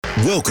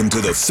Welcome to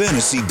the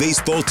Fantasy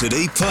Baseball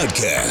Today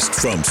podcast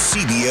from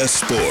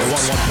CBS Sports.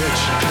 1-1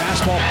 pitch.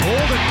 Fastball pulled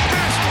and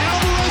passed.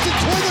 Alvarez in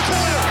toward the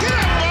corner. Get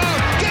up,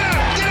 Bob! Get up!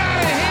 Get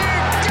out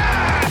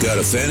of here! Got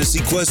a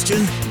fantasy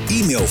question?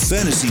 Email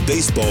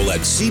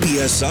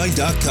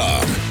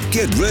fantasybaseball@cbsi.com.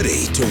 Get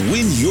ready to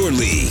win your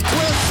league.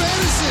 Where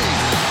fantasy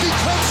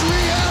becomes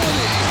reality.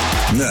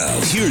 Now,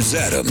 here's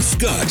Adam,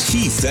 Scott,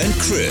 Heath, and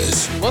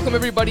Chris. Welcome,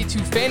 everybody, to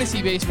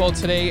Fantasy Baseball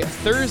Today,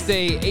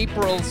 Thursday,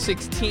 April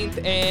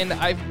 16th, and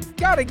I've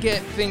got to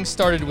get things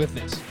started with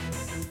this.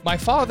 My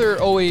father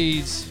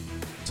always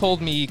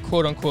told me,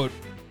 quote-unquote,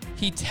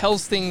 he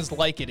tells things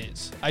like it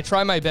is. I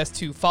try my best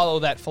to follow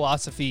that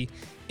philosophy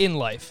in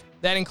life.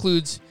 That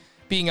includes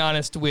being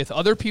honest with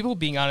other people,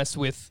 being honest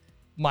with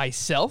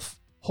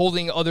myself,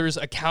 holding others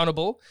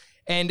accountable,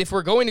 and if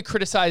we're going to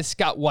criticize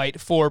Scott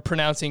White for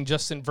pronouncing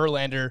Justin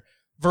Verlander,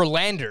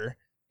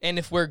 and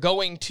if we're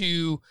going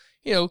to,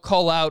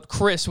 call out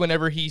Chris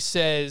whenever he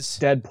says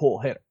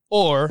Deadpool hitter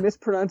or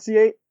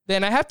mispronunciate,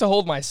 then I have to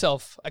hold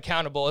myself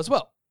accountable as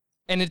well.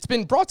 And it's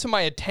been brought to my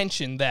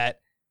attention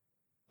that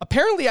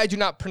apparently I do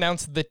not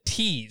pronounce the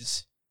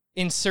T's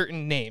in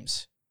certain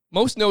names,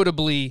 most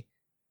notably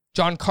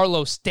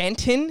Giancarlo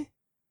Stanton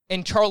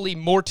and Charlie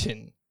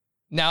Morton.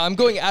 Now, I'm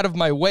going out of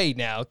my way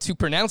now to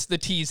pronounce the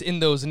T's in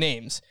those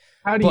names.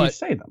 How do you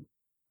say them?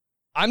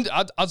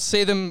 I'll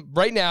say them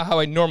right now how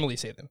I normally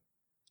say them.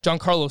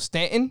 Giancarlo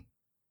Stanton,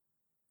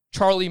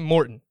 Charlie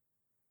Morton.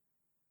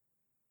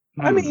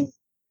 I mean,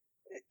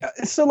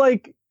 so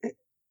like,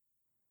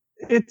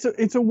 it's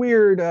a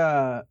weird,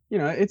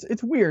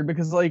 it's weird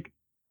because like,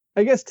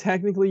 I guess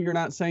technically you're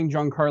not saying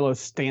Giancarlo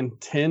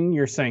Stanton,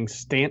 you're saying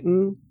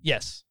Stanton.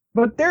 Yes.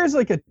 But there's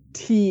like a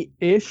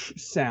T-ish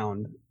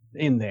sound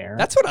in there.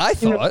 That's what I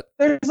thought.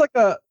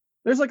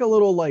 There's like a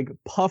little like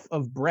puff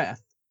of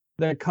breath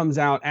that comes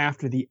out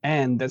after the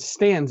end that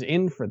stands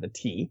in for the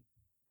T.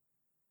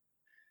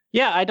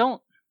 Yeah, I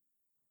don't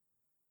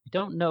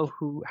know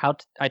who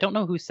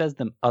says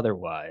them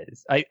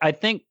otherwise. I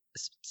think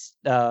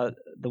the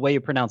way you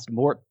pronounced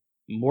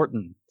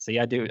Morton. See,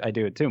 I do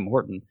it too.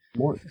 Morton.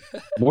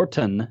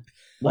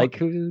 Like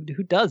who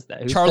does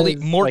that? Who Charlie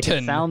says,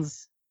 Morton. Like,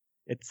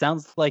 it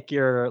sounds like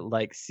you're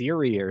like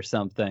Siri or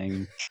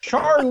something.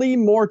 Charlie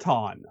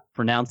Morton.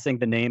 Pronouncing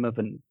the name of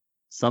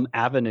some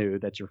avenue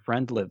that your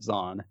friend lives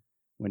on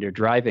when you're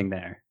driving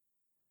there.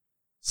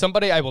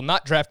 Somebody I will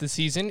not draft this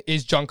season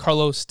is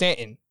Giancarlo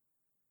Stanton.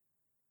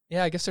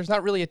 Yeah, I guess there's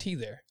not really a T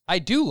there. I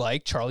do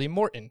like Charlie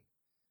Morton.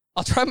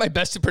 I'll try my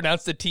best to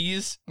pronounce the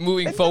T's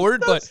moving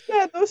forward, but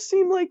those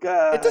seem like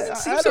it doesn't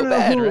seem so bad,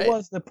 right? I don't know who it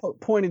was that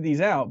pointed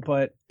these out,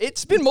 but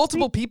it's been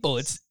multiple people.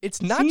 It's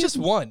not just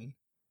one.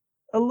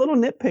 A little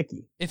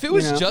nitpicky. If it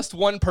was just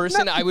one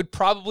person, I would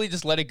probably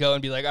just let it go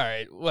and be like, all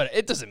right, what?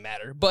 It doesn't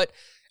matter. But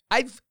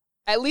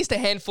at least a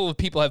handful of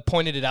people have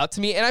pointed it out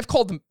to me, and I've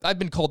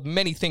been called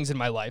many things in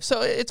my life,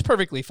 so it's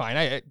perfectly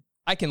fine.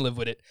 I can live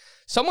with it.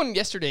 Someone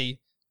yesterday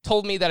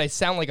told me that I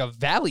sound like a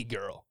Valley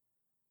girl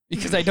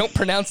because I don't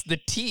pronounce the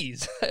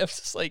T's. I was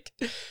just like,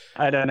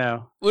 I don't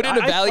know. Wouldn't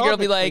a Valley girl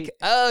be like,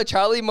 oh,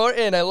 Charlie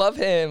Morton, I love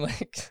him?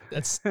 Like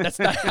that's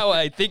not how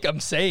I think I'm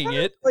saying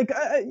it. Like,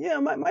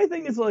 my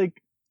thing is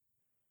like,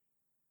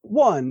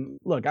 one,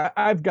 look,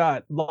 I've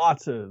got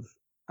lots of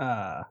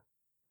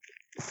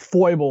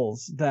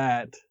foibles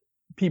that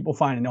people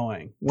find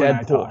annoying when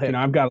I talk.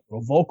 I've got a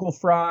little vocal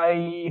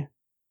fry.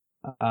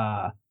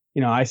 I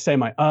say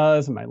my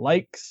uhs and my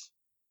likes.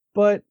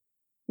 But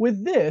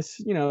with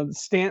this,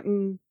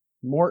 Stanton,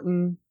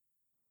 Morton,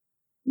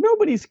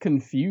 nobody's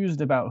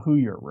confused about who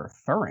you're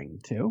referring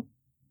to.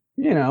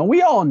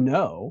 We all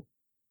know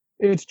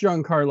it's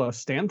Giancarlo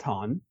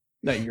Stanton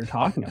that you're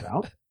talking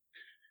about.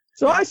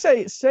 So I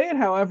say it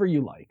however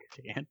you like.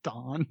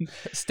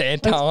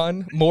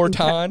 Stanton,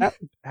 Morton.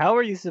 How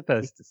are you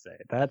supposed to say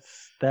it?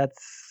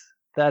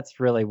 That's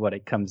really what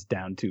it comes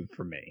down to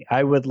for me.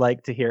 I would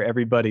like to hear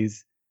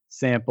everybody's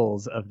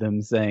samples of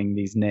them saying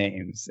these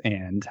names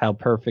and how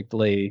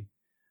perfectly,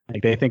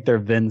 like, they think they're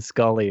Vin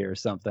Scully or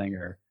something,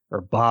 or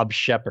Bob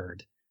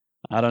Shepard.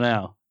 I don't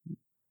know.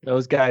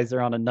 Those guys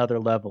are on another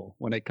level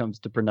when it comes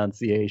to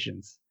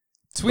pronunciations.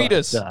 Tweet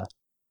us at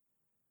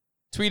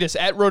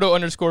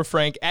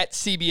Roto_Frank, at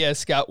CBS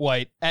Scott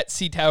White, at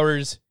C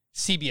Towers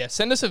CBS.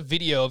 Send us a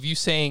video of you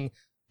saying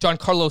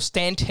Giancarlo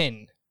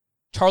Stanton,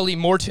 Charlie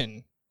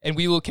Morton, and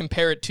we will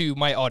compare it to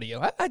my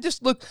audio. I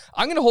just look,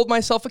 I'm going to hold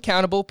myself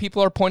accountable.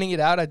 People are pointing it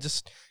out. I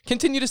just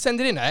continue to send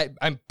it in.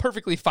 I'm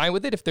perfectly fine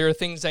with it. If there are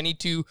things I need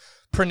to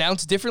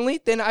pronounce differently,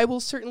 then I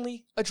will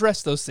certainly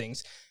address those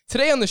things.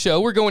 Today on the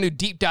show, we're going to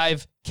deep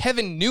dive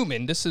Kevin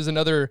Newman. This is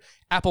another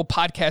Apple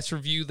Podcast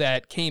review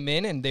that came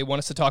in, and they want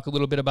us to talk a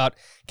little bit about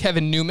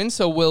Kevin Newman,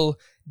 so we'll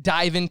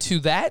dive into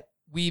that.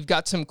 We've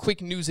got some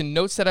quick news and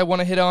notes that I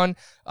want to hit on.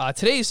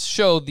 Today's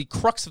show, the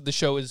crux of the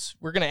show, is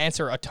we're going to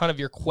answer a ton of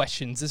your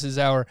questions. This is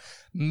our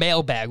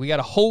mailbag. We got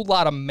a whole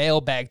lot of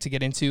mailbag to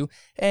get into,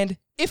 and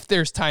if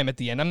there's time at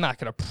the end, I'm not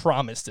going to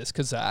promise this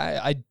because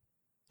I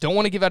don't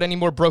want to give out any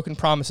more broken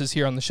promises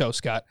here on the show,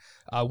 Scott.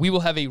 We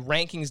will have a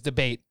rankings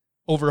debate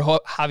over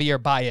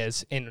Javier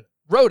Baez in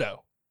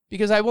Roto,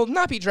 because I will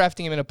not be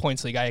drafting him in a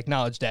points league. I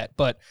acknowledge that.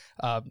 But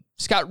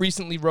Scott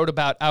recently wrote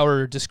about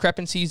our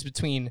discrepancies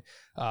between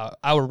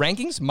our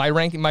rankings, my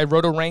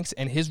Roto ranks,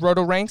 and his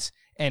Roto ranks,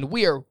 and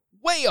we are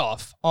way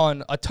off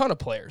on a ton of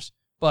players,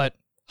 but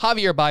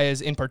Javier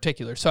Baez in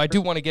particular. So I do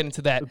want to get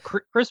into that.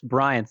 Chris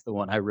Bryant's the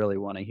one I really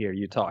want to hear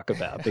you talk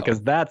about,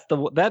 because that's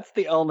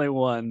the only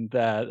one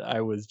that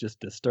I was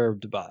just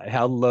disturbed by,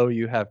 how low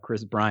you have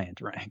Chris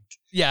Bryant ranked.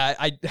 Yeah,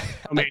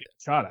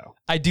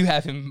 I do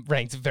have him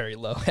ranked very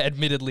low,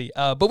 admittedly.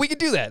 But we could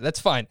do that. That's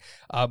fine.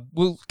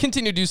 We'll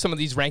continue to do some of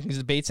these rankings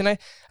debates, and I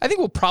think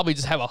we'll probably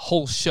just have a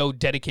whole show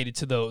dedicated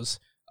to those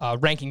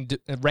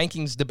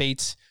rankings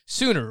debates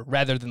sooner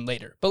rather than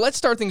later. But let's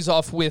start things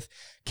off with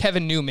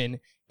Kevin Newman.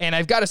 And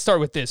I've got to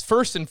start with this.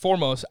 First and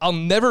foremost, I'll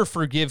never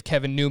forgive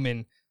Kevin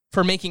Newman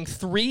for making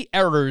 3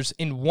 errors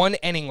in 1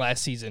 inning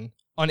last season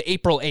on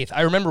April 8th.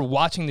 I remember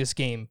watching this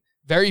game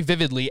very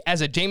vividly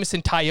as a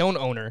Jameson Taillon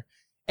owner,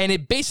 and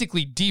it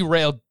basically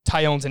derailed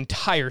Taillon's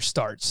entire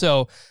start.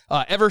 So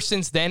ever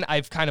since then,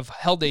 I've kind of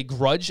held a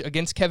grudge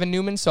against Kevin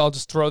Newman, so I'll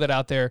just throw that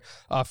out there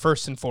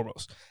first and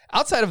foremost.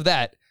 Outside of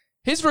that,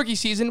 his rookie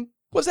season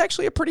was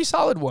actually a pretty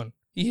solid one.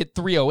 He hit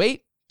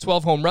 308,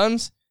 12 home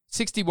runs,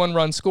 61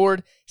 runs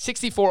scored,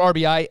 64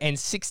 RBI, and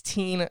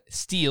 16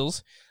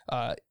 steals.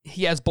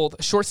 He has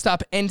both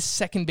shortstop and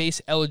second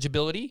base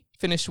eligibility.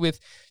 Finished with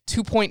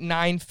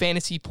 2.9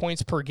 fantasy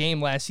points per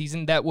game last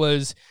season. That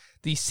was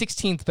the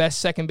 16th best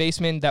second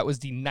baseman. That was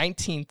the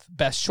 19th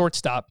best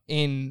shortstop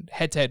in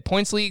head-to-head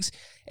points leagues.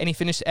 And he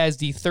finished as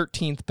the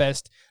 13th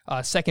best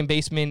second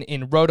baseman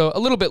in Roto, a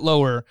little bit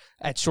lower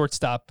at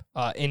shortstop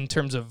in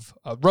terms of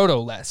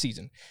Roto last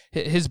season.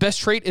 His best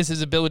trait is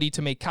his ability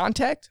to make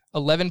contact.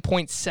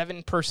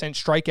 11.7%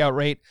 strikeout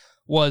rate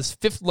was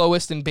 5th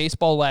lowest in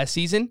baseball last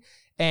season,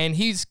 and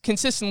he's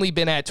consistently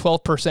been at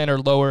 12% or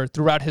lower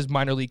throughout his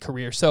minor league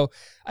career. So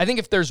I think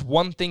if there's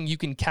one thing you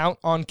can count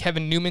on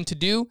Kevin Newman to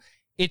do,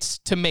 it's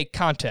to make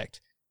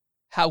contact.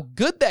 How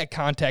good that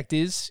contact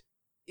is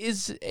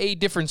a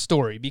different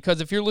story,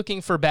 because if you're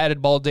looking for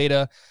batted ball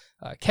data,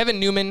 Kevin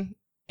Newman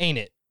ain't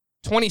it.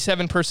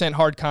 27%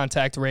 hard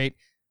contact rate.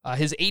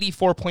 His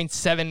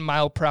 84.7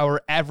 mile per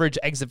hour average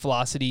exit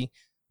velocity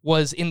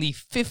was in the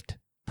 5th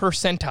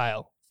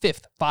percentile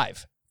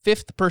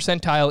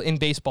in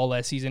baseball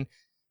last season.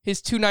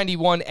 His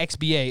 291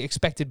 XBA,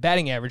 expected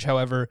batting average,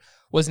 however,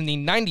 was in the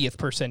 90th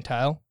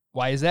percentile.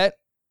 Why is that?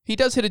 He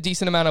does hit a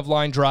decent amount of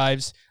line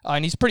drives,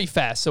 and he's pretty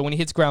fast, so when he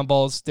hits ground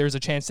balls, there's a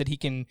chance that he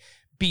can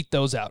beat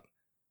those out.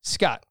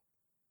 Scott,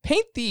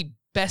 paint the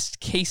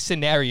best case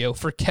scenario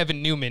for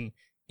Kevin Newman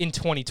in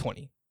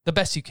 2020. The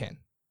best you can.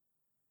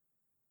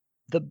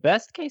 The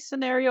best case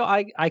scenario,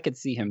 I could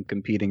see him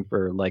competing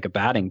for like a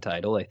batting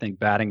title. I think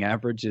batting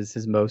average is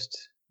his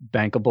most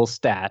bankable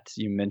stat.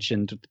 You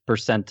mentioned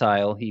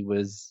percentile. He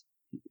was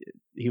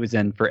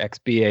in for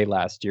XBA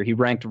last year. He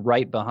ranked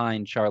right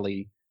behind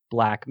Charlie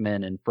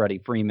Blackmon and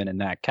Freddie Freeman in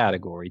that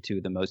category, two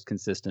of the most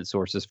consistent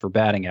sources for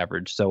batting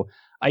average. So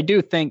I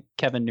do think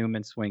Kevin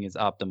Newman's swing is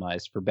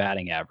optimized for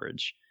batting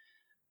average.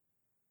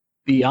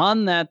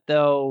 Beyond that,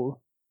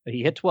 though,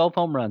 he hit 12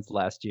 home runs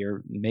last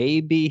year.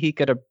 Maybe he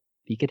could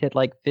hit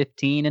like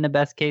 15 in a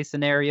best case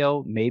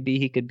scenario. Maybe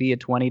he could be a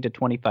 20 to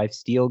 25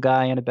 steal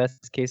guy in a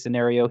best case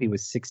scenario. He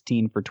was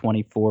 16 for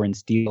 24 in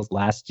steals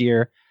last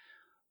year.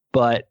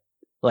 But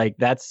like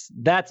that's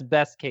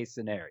best case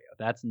scenario.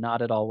 That's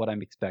not at all what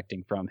I'm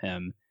expecting from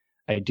him.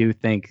 I do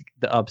think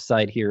the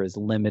upside here is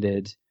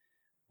limited.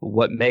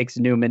 What makes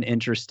Newman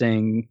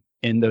interesting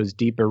in those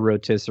deeper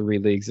rotisserie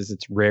leagues is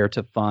it's rare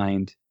to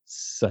find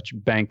such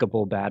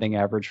bankable batting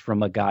average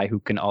from a guy who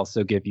can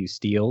also give you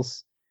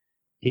steals.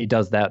 He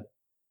does that.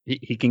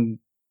 He can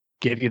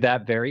give you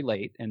that very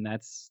late, and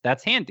that's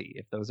handy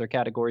if those are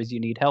categories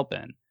you need help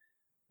in.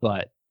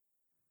 But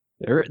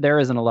there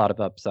isn't a lot of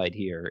upside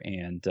here,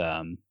 and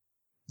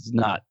it's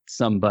not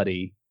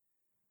somebody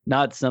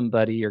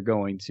you're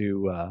going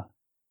to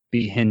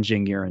be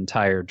hinging your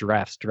entire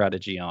draft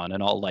strategy on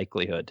in all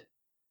likelihood.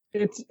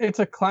 It's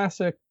a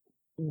classic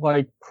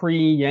like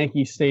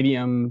pre-Yankee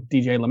Stadium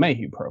DJ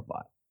LeMahieu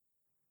profile.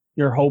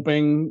 You're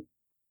hoping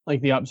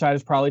like the upside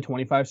is probably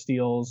 25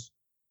 steals,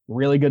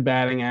 really good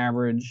batting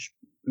average,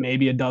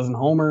 maybe a dozen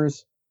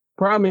homers.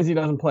 Problem is he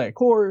doesn't play at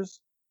Coors,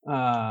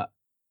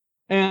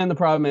 and the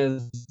problem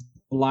is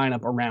the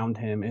lineup around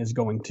him is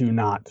going to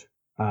not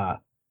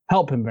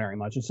help him very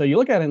much. And so you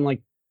look at it and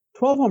like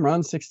 12 home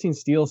runs, 16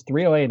 steals,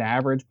 308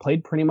 average,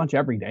 played pretty much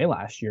every day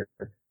last year.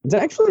 It's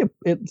actually,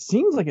 it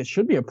seems like it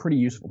should be a pretty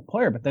useful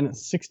player, but then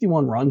it's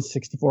 61 runs,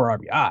 64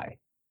 RBI.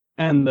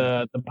 And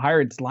the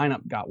Pirates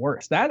lineup got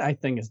worse. That, I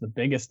think, is the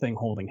biggest thing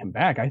holding him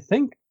back. I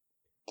think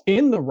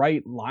in the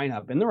right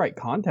lineup, in the right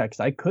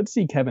context, I could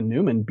see Kevin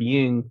Newman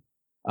being,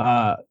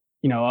 a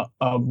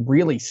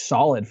really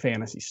solid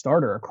fantasy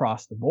starter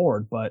across the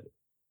board. But,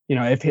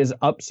 if his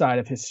upside,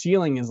 if his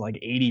ceiling is like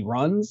 80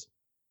 runs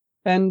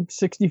and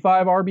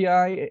 65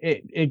 RBI,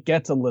 it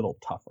gets a little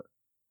tougher.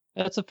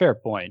 That's a fair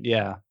point.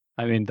 Yeah.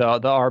 I mean, the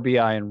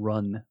RBI and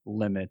run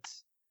limit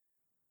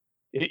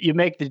You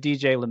make the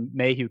DJ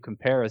LeMahieu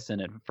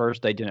comparison. At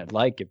first, I didn't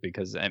like it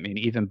because, I mean,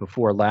 even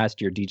before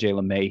last year, DJ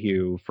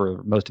LeMahieu,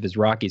 for most of his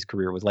Rockies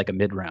career, was like a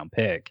mid-round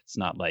pick. It's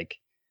not like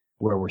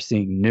where we're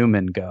seeing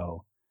Newman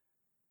go.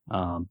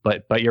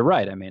 But you're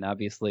right. I mean,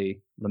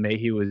 obviously,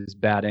 LeMahieu was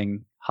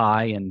batting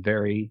high and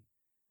very,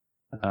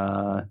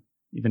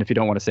 even if you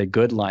don't want to say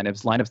good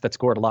lineups that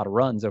scored a lot of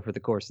runs over the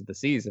course of the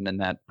season, and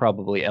that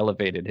probably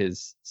elevated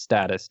his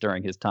status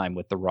during his time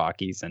with the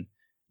Rockies. And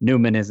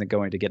Newman isn't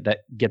going to get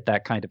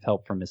that kind of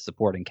help from his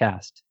supporting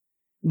cast.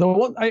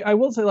 I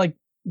will say, like,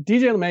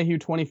 DJ LeMahieu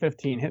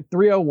 2015 hit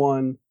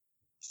 301,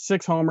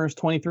 6 homers,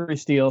 23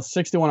 steals,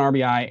 61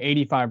 RBI,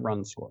 85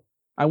 runs scored.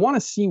 I want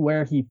to see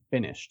where he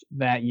finished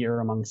that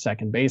year among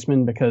second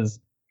basemen, because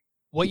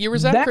what year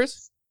was that,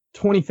 Chris?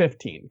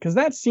 2015, because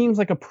that seems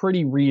like a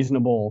pretty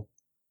reasonable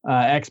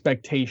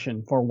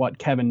expectation for what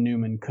Kevin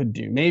Newman could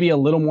do. Maybe a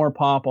little more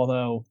pop,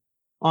 although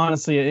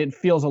honestly, it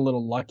feels a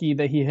little lucky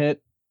that he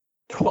hit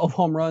 12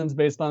 home runs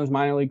based on his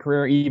minor league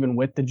career, even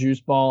with the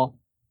juice ball.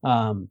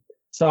 I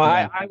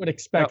would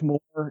expect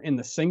more in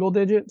the single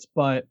digits,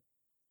 but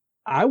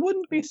I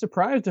wouldn't be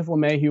surprised if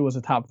LeMahieu was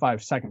a top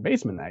 5 second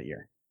baseman that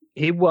year.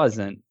 He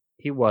wasn't.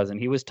 He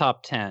was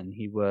top 10.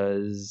 He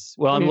was,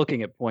 well, I'm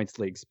looking at points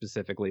league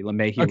specifically.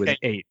 LeMahieu was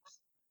 8th.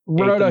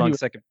 Roto,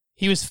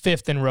 he was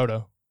 5th in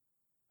Roto.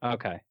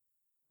 Okay.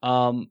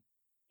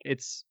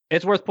 It's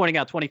worth pointing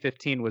out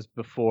 2015 was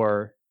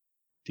before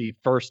the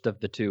first of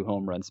the 2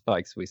 home run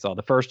spikes we saw.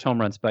 The first home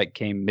run spike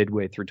came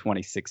midway through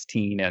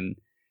 2016,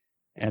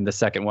 and the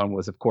second one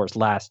was, of course,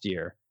 last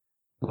year.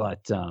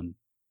 But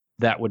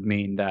that would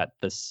mean that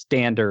the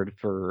standard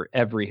for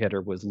every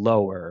hitter was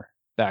lower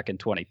back in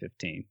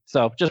 2015.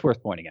 So just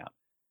worth pointing out.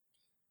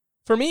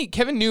 For me,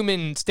 Kevin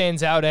Newman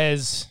stands out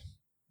as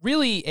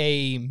really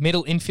a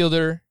middle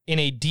infielder in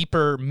a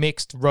deeper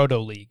mixed Roto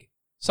league.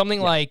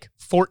 Something like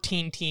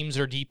 14 teams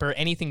or deeper,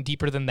 anything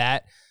deeper than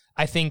that.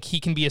 I think he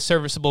can be a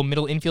serviceable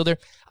middle infielder.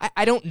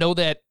 I don't know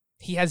that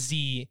he has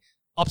the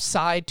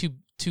upside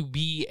to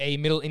be a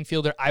middle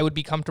infielder I would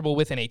be comfortable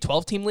with in a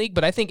 12-team league,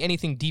 but I think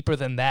anything deeper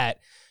than that,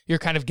 you're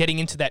kind of getting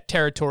into that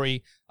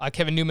territory.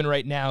 Kevin Newman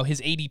right now,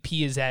 his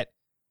ADP is at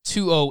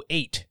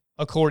 208,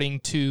 according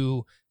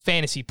to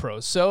Fantasy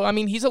Pros. So, I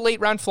mean, he's a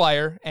late-round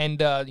flyer,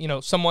 and,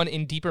 someone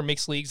in deeper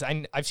mixed leagues.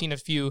 I've seen a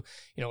few,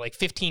 like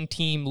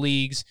 15-team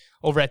leagues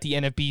over at the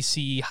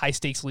NFBC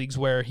high-stakes leagues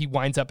where he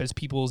winds up as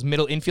people's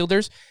middle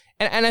infielders,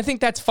 and I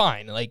think that's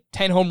fine. Like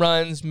 10 home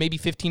runs, maybe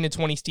 15 to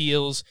 20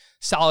 steals,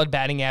 solid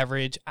batting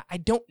average. I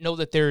don't know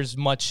that there's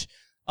much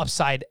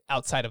upside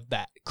outside of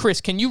that. Chris,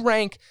 can you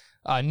rank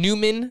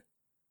Newman,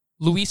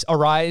 Luis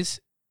Arraez,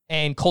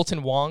 and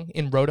Colton Wong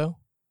in Roto?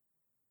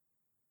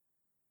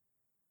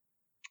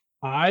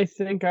 I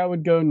think I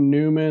would go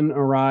Newman,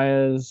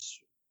 Arraez,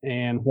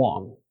 and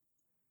Wong.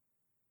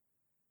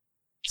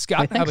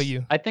 Scott, how about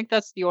you? I think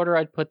that's the order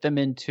I'd put them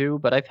in too,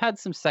 but I've had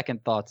some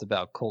second thoughts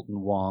about Colton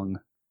Wong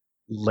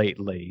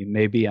lately.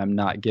 Maybe I'm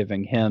not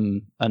giving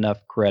him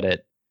enough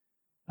credit,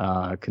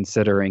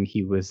 considering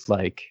he was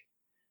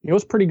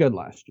pretty good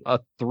last year. A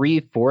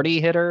 340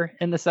 hitter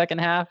in the second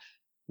half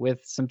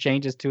with some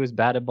changes to his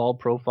batted ball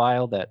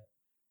profile that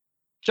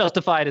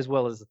justified as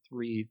well as a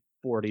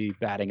 340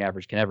 batting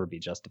average can ever be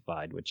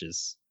justified, which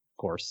is,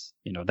 of course,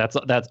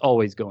 that's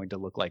always going to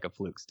look like a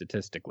fluke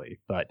statistically.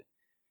 But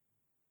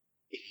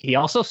he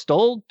also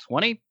stole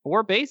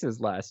 24 bases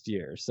last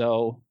year.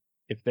 So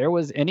if there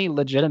was any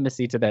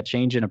legitimacy to that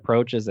change in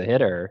approach as a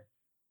hitter,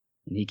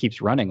 and he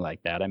keeps running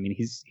like that, I mean,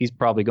 he's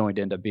probably going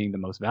to end up being the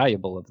most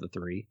valuable of the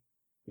 3.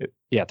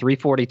 Yeah,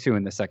 342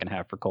 in the second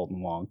half for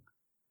Colton Wong.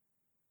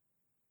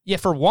 Yeah,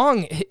 for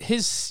Wong,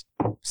 his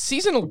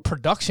seasonal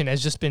production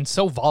has just been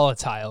so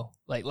volatile.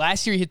 Like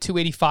last year he hit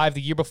 285,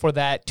 the year before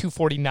that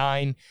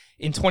 249,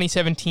 in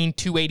 2017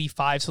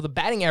 285. So the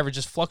batting average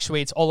just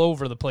fluctuates all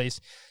over the place.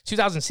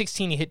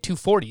 2016 he hit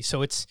 240.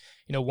 So it's,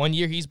 one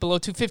year he's below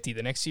 250,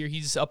 the next year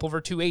he's up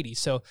over 280.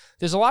 So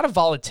there's a lot of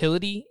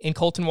volatility in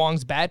Colton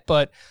Wong's bat,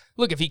 but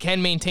look, if he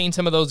can maintain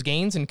some of those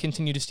gains and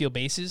continue to steal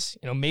bases,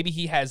 maybe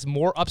he has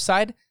more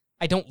upside.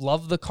 I don't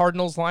love the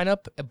Cardinals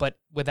lineup, but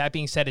with that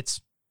being said,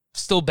 it's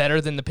still better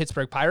than the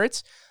Pittsburgh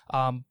Pirates.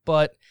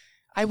 But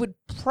I would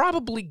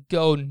probably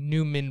go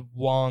Newman,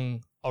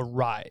 Wong,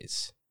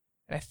 Arraez.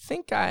 And I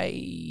think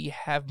I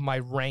have my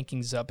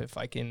rankings up if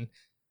I can,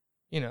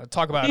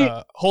 talk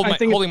about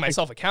holding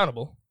myself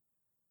accountable.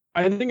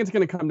 I think it's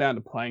going to come down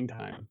to playing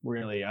time,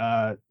 really.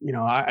 I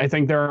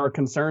think there are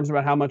concerns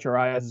about how much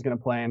Arraez is going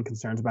to play and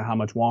concerns about how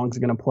much Wong's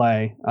going to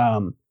play.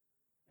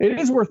 It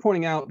is worth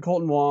pointing out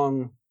Colton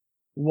Wong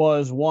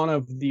was one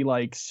of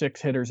the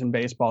 6 hitters in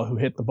baseball who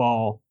hit the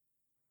ball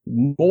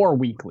more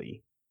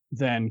weekly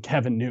than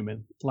Kevin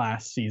Newman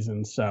last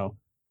season. So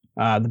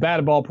the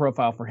batted ball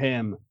profile for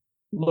him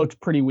looks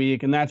pretty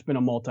weak, and that's been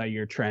a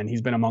multi-year trend.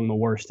 He's been among the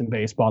worst in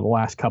baseball the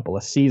last couple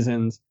of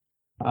seasons.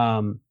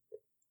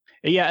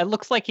 Yeah, it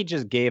looks like he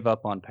just gave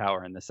up on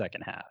power in the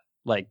second half.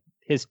 Like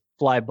his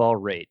fly ball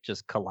rate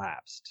just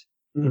collapsed.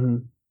 Mm-hmm.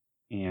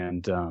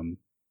 And,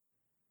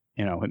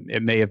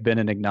 it may have been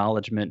an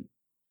acknowledgement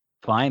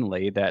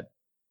finally that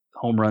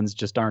home runs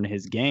just aren't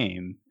his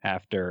game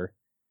after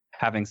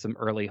having some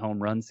early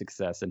home run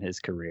success in his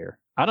career.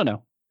 I don't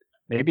know.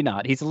 Maybe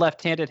not. He's a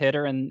left-handed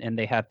hitter, and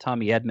they have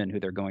Tommy Edman, who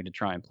they're going to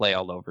try and play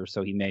all over.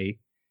 So he may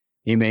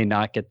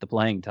not get the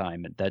playing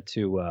time that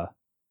to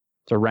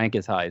rank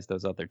as high as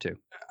those other two.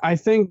 I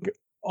think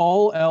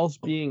all else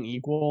being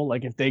equal,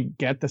 like if they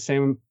get the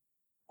same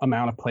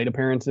amount of plate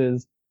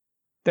appearances,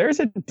 there's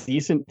a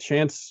decent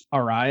chance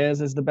Arias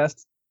is the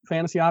best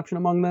fantasy option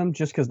among them,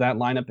 just because that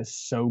lineup is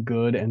so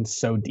good and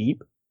so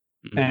deep.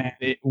 Mm-hmm. And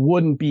it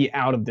wouldn't be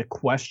out of the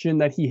question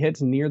that he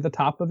hits near the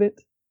top of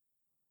it.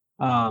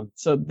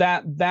 So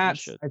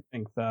that's I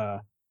think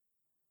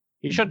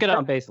he should get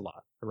on base a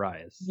lot,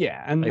 Arias.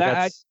 Yeah, and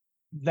like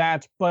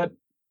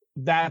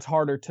that's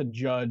harder to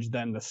judge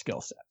than the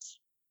skill sets.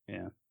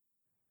 Yeah.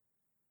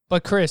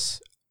 But Chris,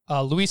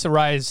 Luis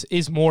Arias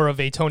is more of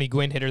a Tony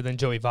Gwynn hitter than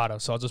Joey Votto,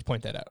 so I'll just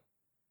point that out.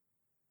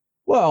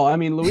 Well, I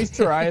mean, Luis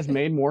Arias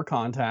made more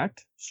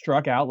contact,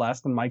 struck out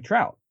less than Mike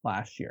Trout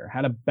last year,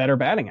 had a better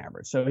batting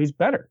average, so he's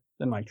better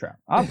than Mike Trout,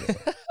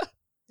 obviously.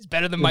 He's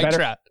better than Mike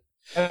Trout.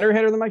 Better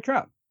hitter than Mike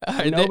Trout.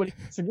 Nobody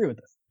can disagree with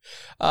this.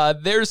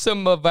 There's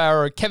some of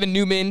our Kevin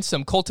Newman,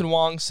 some Colton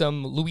Wong,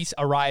 some Luis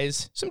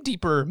Arias, some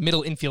deeper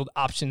middle infield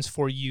options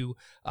for you,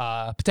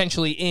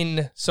 potentially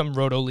in some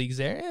roto leagues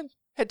there, and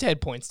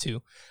head-to-head points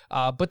too.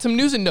 But some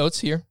news and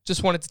notes here.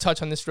 Just wanted to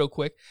touch on this real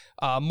quick.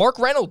 Mark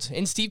Reynolds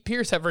and Steve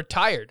Pearce have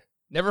retired.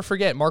 Never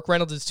forget, Mark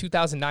Reynolds is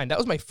 2009. That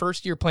was my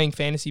first year playing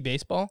fantasy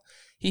baseball.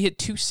 He hit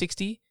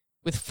 260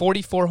 with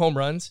 44 home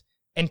runs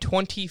and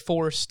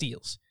 24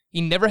 steals. He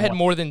never had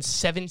more than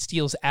 7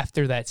 steals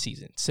after that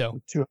season.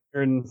 So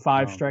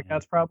 205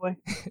 strikeouts, probably.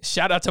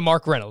 Shout out to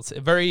Mark Reynolds.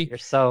 You're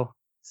so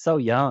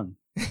young.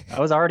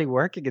 I was already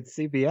working at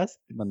CBS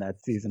when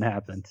that season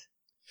happened.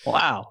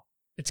 Wow.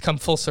 It's come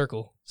full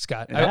circle,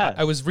 Scott.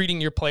 I was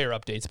reading your player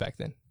updates back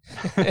then.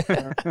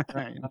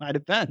 Right, might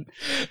have been.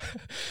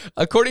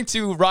 According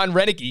to Ron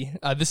Renicky,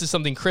 this is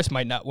something Chris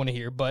might not want to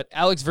hear, but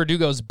Alex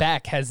Verdugo's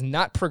back has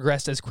not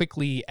progressed as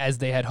quickly as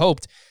they had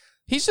hoped.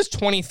 He's just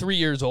 23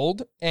 years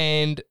old,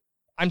 and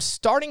I'm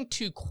starting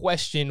to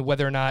question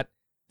whether or not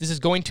this is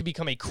going to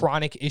become a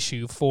chronic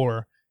issue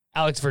for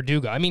Alex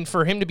Verdugo. I mean,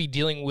 for him to be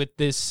dealing with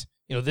this,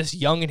 this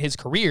young in his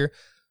career,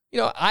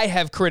 I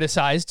have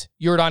criticized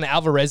Yordan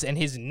Alvarez and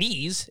his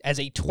knees as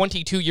a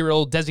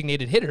 22-year-old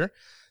designated hitter.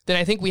 Then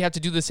I think we have to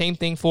do the same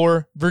thing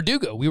for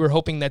Verdugo. We were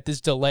hoping that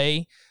this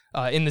delay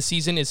in the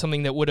season is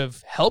something that would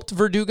have helped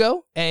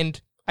Verdugo,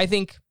 and I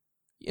think,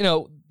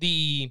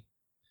 the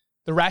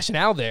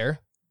rationale there,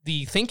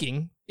 the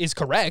thinking is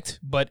correct,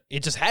 but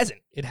it just hasn't.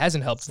 It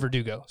hasn't helped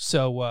Verdugo.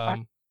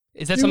 So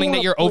is that something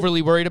that you're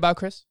overly worried about,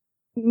 Chris?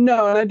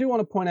 No, and I do want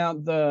to point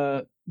out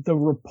the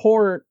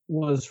report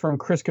was from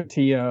Chris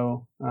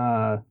Cotillo.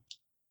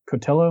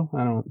 Cotillo?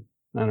 I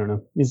don't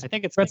know. I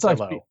think it's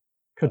Cotillo.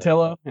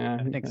 Cotillo? Yeah,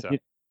 I think so.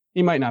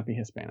 He might not be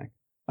Hispanic.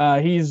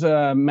 He's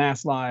a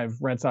Mass Live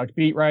Red Sox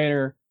beat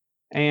writer,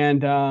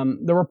 and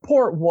the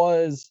report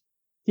was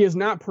he has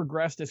not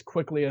progressed as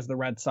quickly as the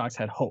Red Sox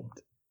had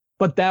hoped.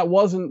 But that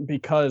wasn't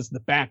because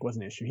the back was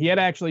an issue. He had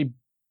actually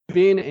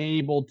been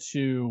able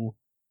to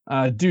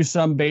do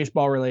some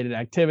baseball-related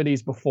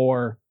activities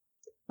before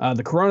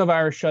the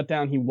coronavirus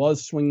shutdown. He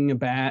was swinging a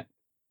bat.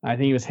 I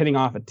think he was hitting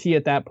off a tee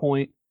at that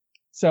point.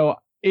 So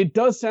it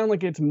does sound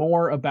like it's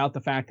more about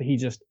the fact that he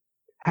just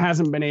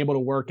hasn't been able to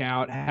work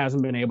out,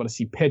 hasn't been able to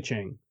see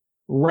pitching,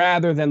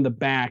 rather than the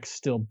back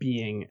still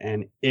being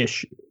an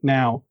issue.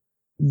 Now,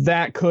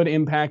 that could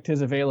impact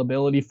his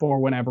availability for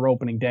whenever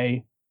opening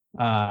day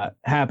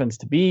happens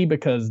to be,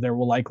 because there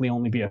will likely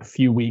only be a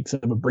few weeks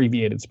of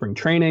abbreviated spring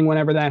training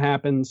whenever that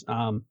happens.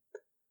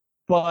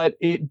 But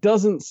it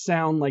doesn't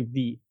sound like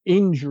the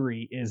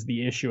injury is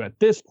the issue at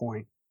this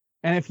point.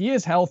 And if he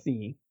is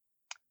healthy,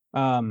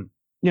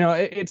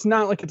 it's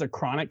not like it's a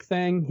chronic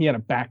thing. He had a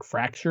back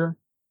fracture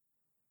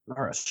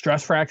or a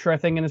stress fracture, I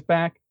think, in his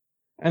back.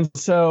 And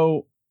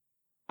so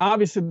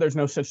obviously there's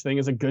no such thing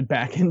as a good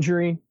back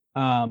injury.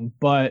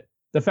 But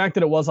the fact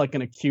that it was like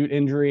an acute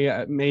injury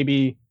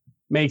maybe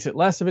makes it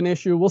less of an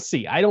issue. We'll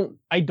see. I don't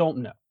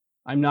know.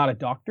 I'm not a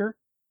doctor,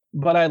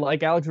 but I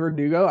like Alex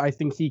Verdugo. I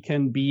think he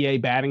can be a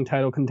batting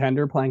title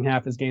contender playing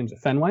half his games at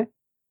Fenway.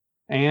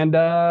 And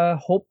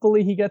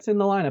hopefully he gets in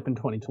the lineup in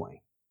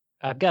 2020.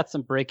 I've got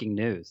some breaking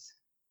news.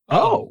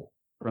 Oh.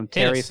 From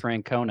Terry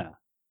Francona.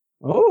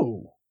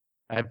 Oh.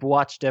 I've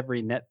watched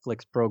every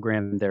Netflix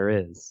program there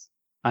is.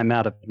 I'm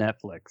out of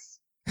Netflix.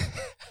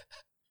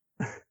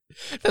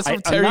 That's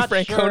from Terry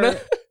Francona?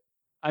 Sure,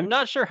 I'm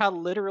not sure how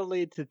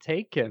literally to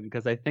take him,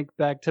 because I think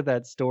back to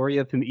that story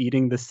of him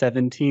eating the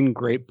 17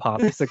 grape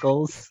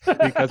popsicles,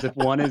 because if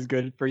one is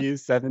good for you,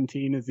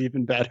 17 is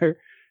even better.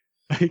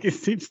 Like, he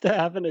seems to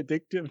have an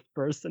addictive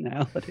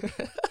personality.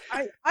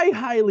 I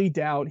highly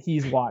doubt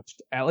he's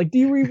watched. Do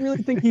you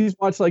really think he's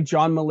watched like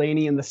John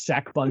Mulaney and the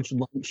Sack Bunch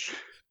Lunch?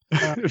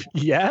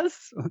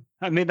 Yes.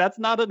 I mean, that's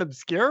not an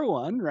obscure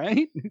one,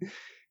 right?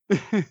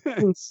 It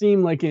doesn't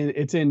seem like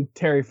it's in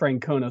Terry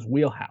Francona's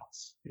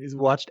wheelhouse. He's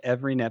watched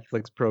every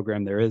Netflix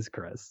program there is,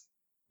 Chris.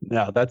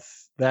 No,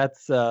 that's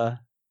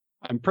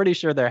I'm pretty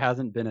sure there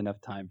hasn't been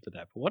enough time for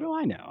that. But what do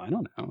I know? I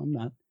don't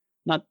know.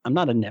 I'm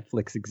not a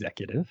Netflix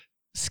executive.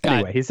 Scott,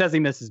 anyway, he says he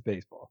misses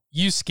baseball.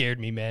 You scared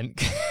me, man.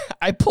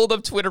 I pulled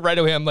up Twitter right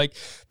away. I'm like,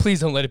 please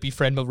don't let it be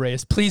Fred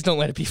Reyes. Please don't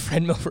let it be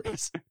Fred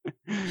Reyes.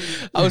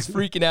 I was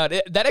freaking out.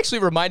 That actually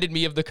reminded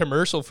me of the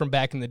commercial from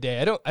back in the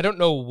day. I don't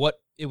know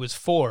what it was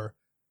for,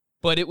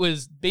 but it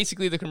was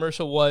basically the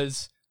commercial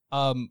was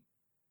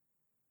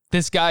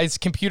this guy's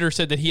computer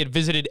said that he had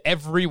visited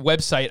every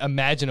website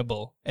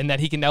imaginable and that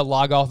he can now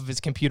log off of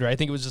his computer. I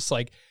think it was just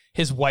like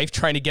his wife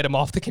trying to get him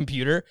off the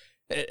computer.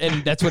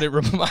 And that's what it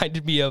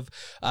reminded me of.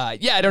 I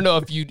don't know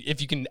if you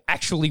can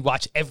actually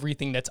watch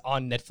everything that's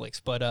on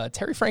Netflix, but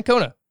Terry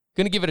Francona,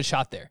 going to give it a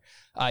shot there.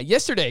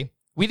 Yesterday,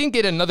 we didn't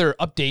get another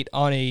update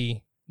on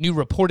a new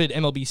reported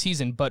MLB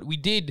season, but we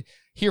did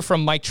hear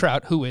from Mike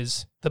Trout, who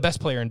is the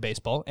best player in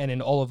baseball and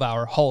in all of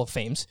our Hall of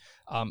Fames.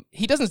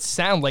 He doesn't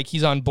sound like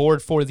he's on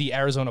board for the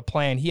Arizona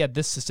plan. He had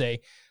this to say,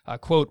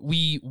 quote,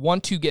 "We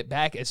want to get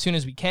back as soon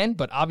as we can,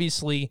 but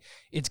obviously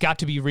it's got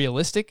to be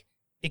realistic.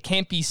 It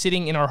can't be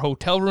sitting in our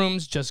hotel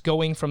rooms, just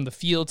going from the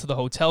field to the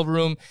hotel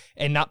room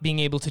and not being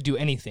able to do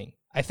anything.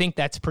 I think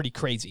that's pretty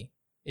crazy."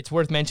 It's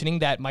worth mentioning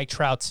that Mike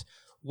Trout's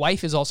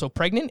wife is also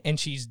pregnant, and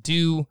she's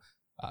due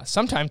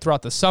sometime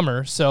throughout the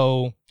summer.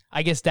 So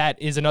I guess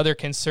that is another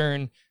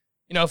concern.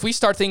 You know, if we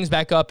start things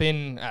back up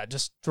in,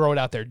 just throw it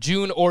out there,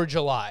 June or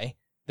July,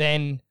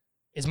 then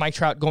is Mike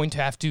Trout going to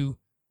have to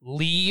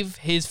leave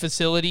his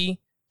facility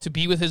to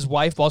be with his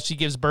wife while she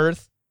gives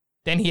birth?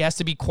 Then he has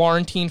to be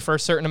quarantined for a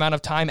certain amount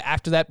of time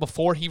after that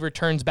before he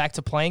returns back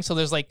to playing. So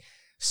there's like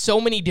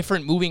so many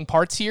different moving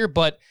parts here,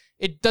 but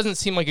it doesn't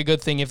seem like a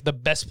good thing if the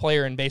best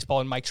player in baseball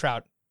and Mike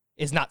Trout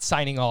is not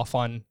signing off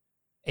on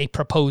a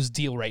proposed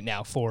deal right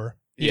now for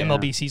the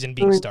MLB season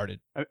being started.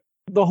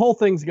 The whole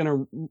thing's going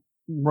to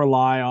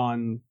rely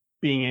on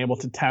being able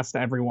to test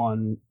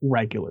everyone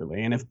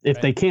regularly. And if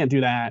they can't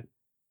do that,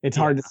 it's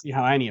hard to see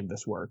how any of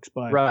this works.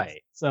 But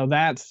so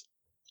that's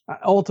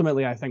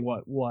ultimately, I think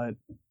what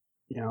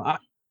you know,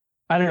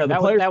 I don't know. The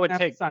players would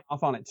take sign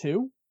off on it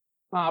too,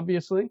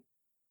 obviously.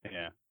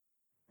 Yeah,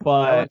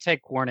 but that would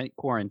take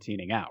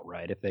quarantining out,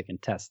 right? If they can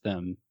test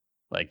them,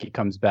 like he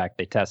comes back,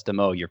 they test him.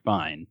 Oh, you're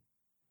fine.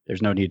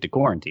 There's no need to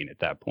quarantine at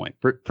that point,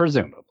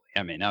 presumably.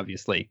 I mean,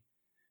 obviously,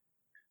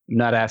 I'm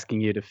not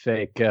asking you to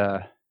fake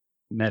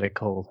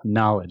medical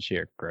knowledge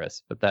here,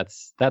 Chris, but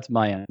that's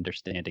my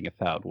understanding of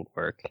how it would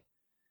work.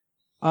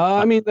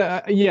 I mean,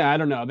 I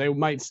don't know. They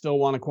might still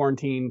want to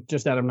quarantine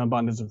just out of an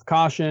abundance of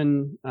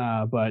caution.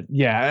 But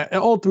yeah,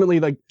 ultimately,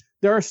 like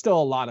there are still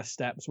a lot of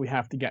steps we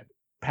have to get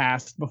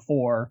past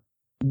before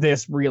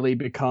this really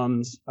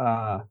becomes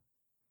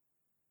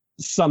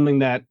something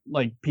that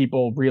like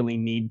people really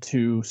need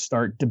to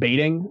start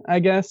debating, I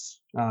guess.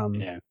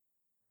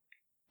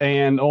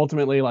 And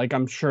ultimately, like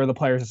I'm sure the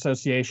Players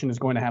Association is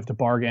going to have to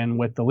bargain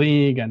with the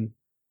league and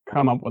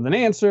come up with an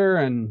answer.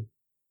 And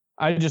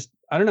I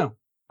don't know.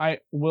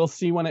 We'll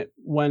see when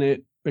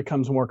it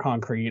becomes more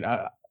concrete.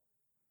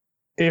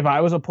 If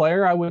I was a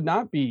player, I would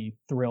not be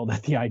thrilled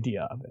at the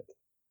idea of it.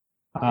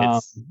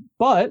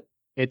 But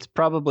it's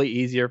probably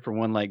easier for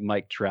one like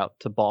Mike Trout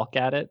to balk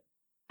at it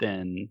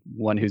than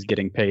one who's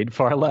getting paid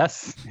far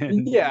less.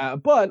 Yeah,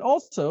 but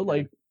also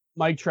like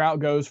Mike Trout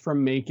goes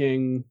from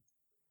making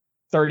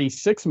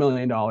 $36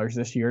 million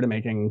this year to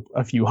making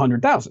a few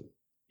 $100,000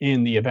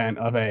 in the event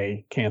of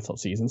a canceled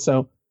season.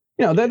 So,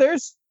 you know,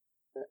 there's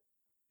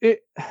it.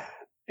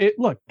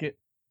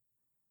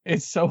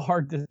 It's so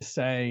hard to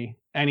say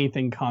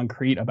anything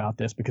concrete about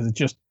this because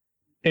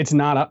it's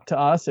not up to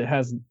us.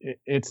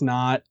 It's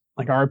not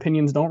like our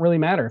opinions don't really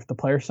matter. If the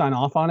players sign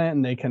off on it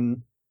and they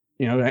can,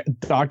 you know,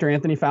 Dr.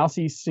 Anthony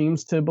Fauci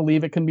seems to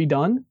believe it can be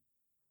done.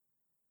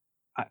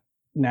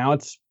 Now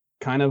it's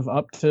kind of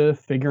up to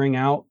figuring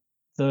out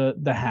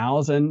the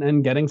hows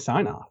and getting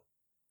sign off.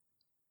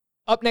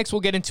 Up next,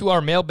 we'll get into our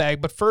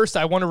mailbag, but first,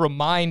 I want to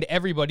remind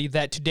everybody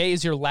that today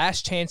is your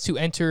last chance to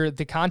enter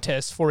the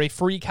contest for a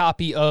free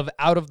copy of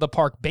Out of the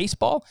Park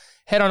Baseball.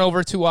 Head on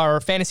over to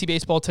our Fantasy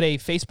Baseball Today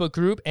Facebook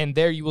group, and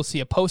there you will see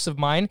a post of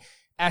mine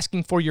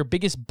asking for your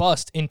biggest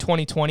bust in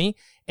 2020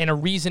 and a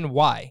reason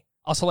why.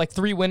 I'll select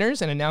 3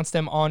 winners and announce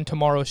them on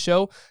tomorrow's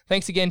show.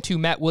 Thanks again to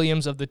Matt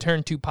Williams of the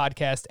Turn 2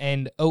 podcast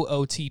and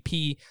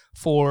OOTP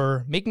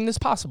for making this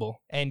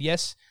possible. And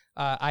yes,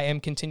 I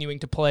am continuing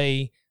to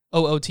play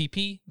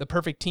OOTP, the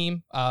perfect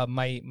team.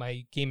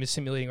 My game is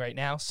simulating right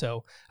now,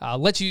 so I'll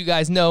let you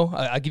guys know.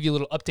 I'll give you a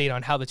little update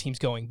on how the team's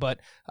going, but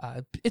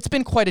it's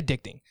been quite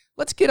addicting.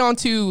 Let's get on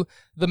to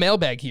the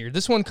mailbag here.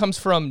 This one comes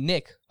from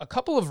Nick. A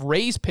couple of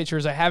Rays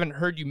pitchers I haven't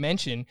heard you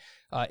mention,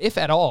 if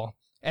at all,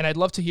 and I'd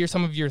love to hear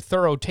some of your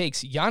thorough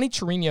takes. Yonny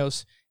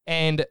Chirinos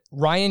and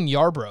Ryan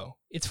Yarbrough.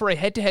 It's for a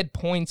head-to-head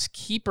points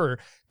keeper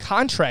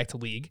contract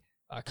league,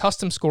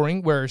 custom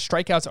scoring, where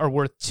strikeouts are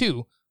worth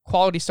 2.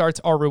 Quality starts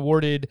are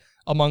rewarded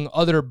among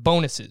other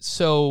bonuses.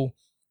 So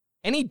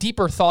any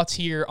deeper thoughts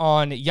here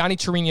on Yonny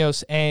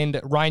Chirinos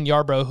and Ryan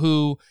Yarbrough,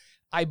 who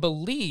I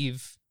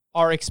believe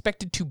are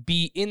expected to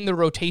be in the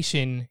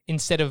rotation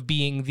instead of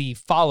being the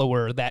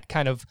follower, that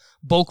kind of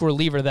bulk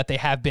reliever that they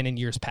have been in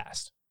years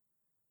past.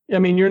 I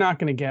mean, you're not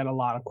going to get a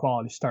lot of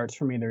quality starts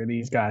from either of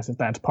these guys if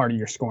that's part of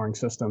your scoring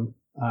system.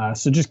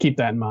 So just keep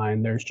that in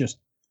mind. There's just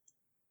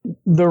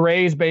the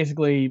Rays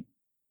basically,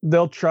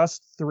 they'll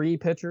trust 3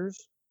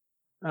 pitchers,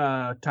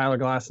 Tyler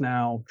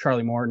Glasnow,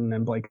 Charlie Morton,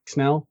 and Blake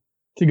Snell,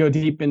 to go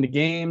deep into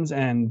games.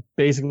 And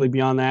basically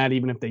beyond that,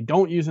 even if they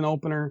don't use an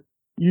opener,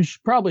 you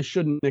probably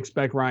shouldn't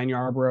expect Ryan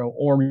Yarbrough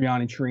or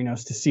Yanni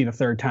Chirinos to see the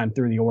third time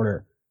through the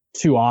order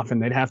too often.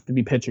 They'd have to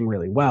be pitching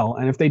really well.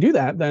 And if they do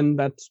that, then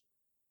that's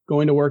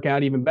going to work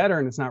out even better,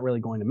 and it's not really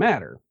going to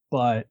matter.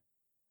 But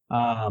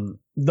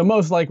the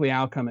most likely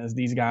outcome is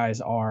these guys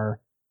are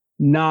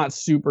not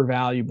super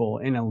valuable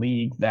in a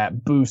league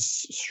that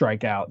boosts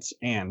strikeouts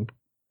and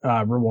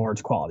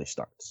rewards quality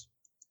starts.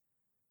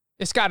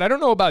 Scott, I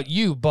don't know about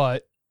you,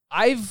 but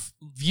I've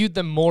viewed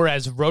them more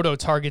as roto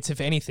targets, if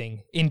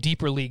anything, in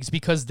deeper leagues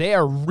because they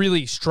are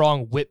really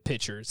strong whip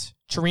pitchers.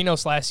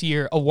 Chirinos last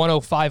year, a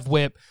 105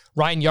 whip.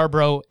 Ryan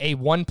Yarbrough, a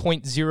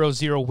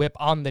 1.00 whip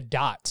on the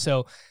dot.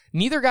 So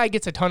neither guy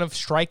gets a ton of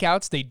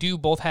strikeouts. They do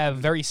both have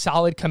very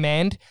solid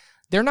command.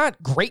 They're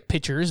not great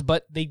pitchers,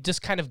 but they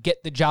just kind of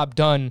get the job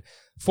done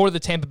for the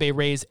Tampa Bay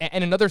Rays.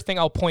 And another thing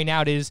I'll point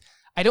out is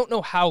I don't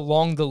know how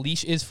long the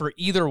leash is for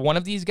either one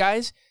of these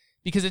guys,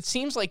 because it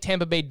seems like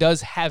Tampa Bay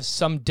does have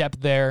some depth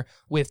there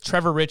with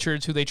Trevor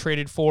Richards, who they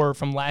traded for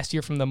from last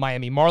year from the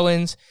Miami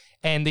Marlins,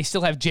 and they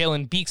still have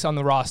Jalen Beeks on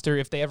the roster.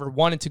 If they ever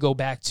wanted to go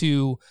back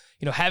to,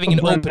 having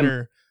an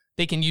opener,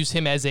 they can use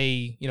him as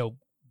a,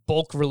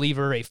 bulk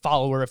reliever, a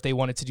follower if they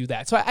wanted to do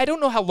that. So I don't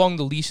know how long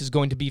the leash is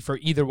going to be for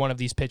either one of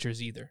these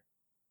pitchers either.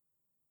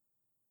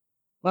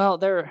 Well,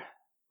 they're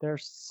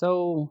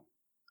so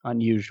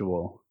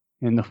unusual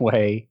in the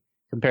way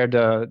compared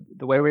to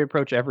the way we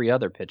approach every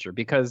other pitcher,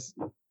 because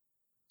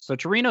so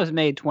Chirinos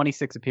made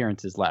 26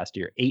 appearances last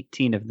year.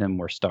 18 of them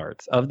were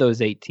starts. Of those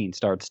 18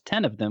 starts,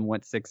 10 of them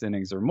went 6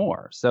 innings or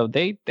more. So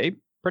they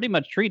pretty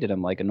much treated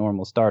him like a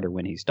normal starter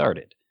when he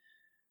started.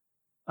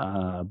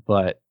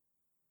 But,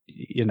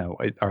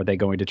 are they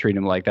going to treat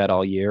him like that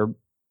all year?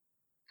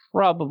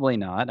 Probably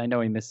not. I know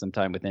he missed some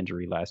time with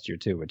injury last year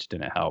too, which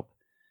didn't help.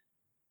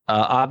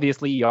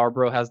 Obviously,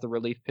 Yarbrough has the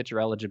relief pitcher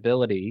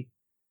eligibility.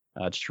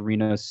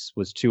 Chirinos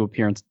was 2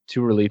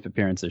 relief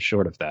appearances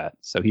short of that,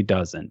 so he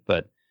doesn't.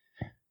 But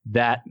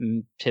that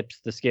tips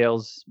the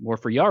scales more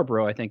for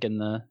Yarbrough, I think, in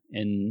the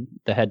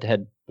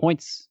head-to-head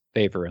points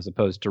favor as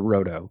opposed to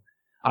roto.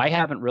 I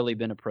haven't really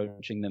been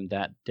approaching them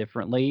that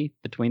differently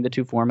between the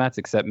two formats,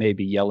 except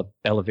maybe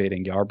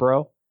elevating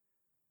Yarbrough.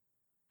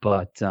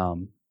 But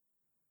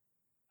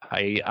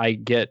I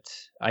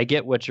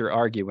get what you're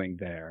arguing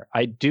there.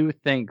 I do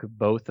think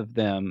both of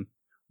them.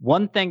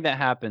 One thing that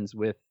happens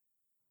with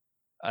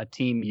a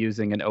team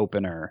using an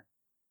opener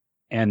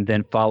and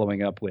then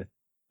following up with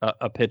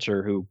a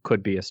pitcher who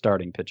could be a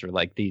starting pitcher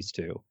like these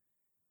two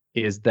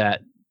is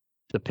that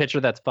the pitcher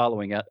that's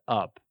following it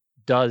up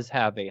does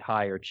have a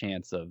higher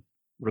chance of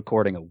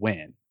recording a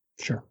win.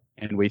 Sure.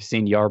 And we've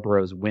seen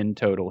Yarbrough's win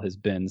total has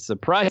been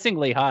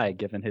surprisingly high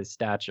given his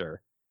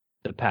stature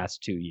the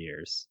past 2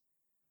 years.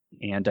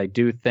 And I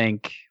do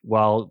think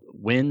while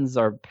wins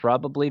are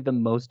probably the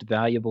most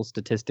valuable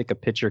statistic a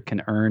pitcher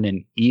can earn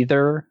in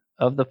either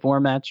of the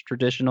formats,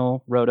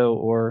 traditional roto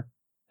or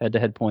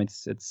head-to-head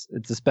points, it's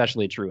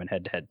especially true in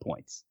head-to-head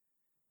points.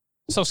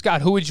 So,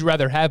 Scott, who would you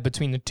rather have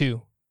between the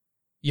two,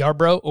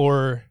 Yarbrough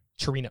or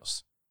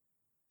Chirinos?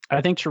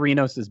 I think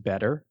Chirinos is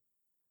better,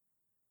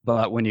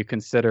 but when you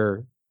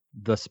consider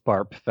the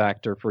SPARP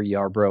factor for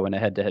Yarbrough in a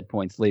head-to-head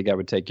points league, I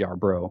would take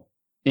Yarbrough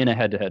in a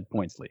head-to-head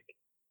points league.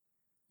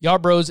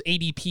 Yarbrough's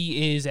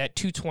ADP is at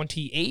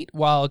 228,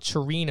 while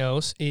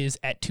Chirinos is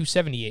at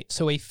 278.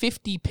 So a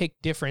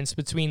 50-pick difference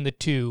between the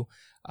two.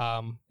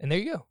 And there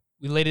you go.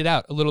 We laid it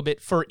out a little bit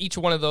for each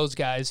one of those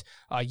guys,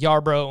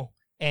 Yarbrough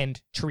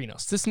and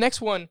Chirinos. This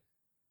next one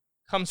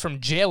comes from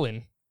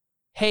Jalen.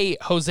 Hey,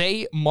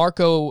 Jose,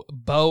 Marco,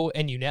 Bo,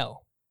 and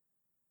Yunel.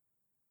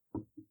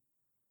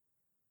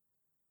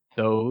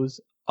 Those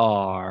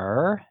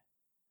are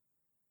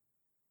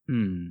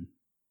Blue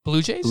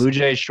Jays? Blue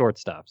Jays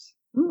shortstops.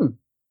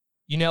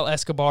 Yunel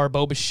Escobar,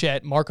 Bo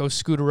Bichette, Marco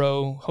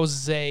Scutero,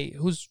 Jose.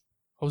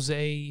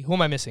 Who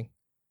am I missing?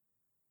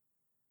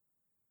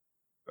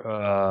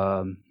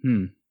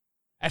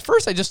 At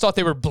first, I just thought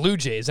they were Blue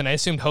Jays, and I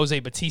assumed Jose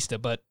Batista,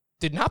 but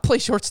did not play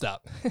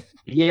shortstop.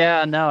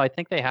 Yeah, no, I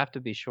think they have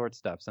to be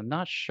shortstops. I'm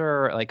not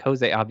sure. Like,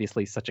 Jose,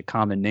 obviously, is such a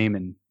common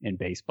name in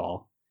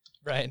baseball.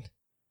 Right.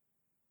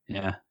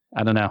 Yeah,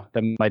 I don't know.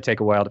 That might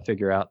take a while to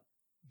figure out.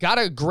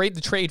 Gotta grade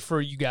the trade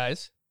for you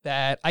guys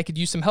that I could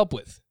use some help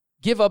with.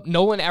 Give up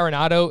Nolan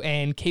Arenado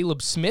and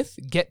Caleb Smith.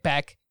 Get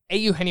back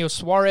Eugenio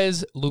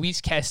Suarez, Luis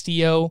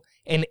Castillo,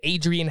 and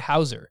Adrian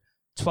Hauser.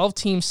 12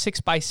 teams,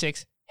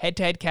 6x6,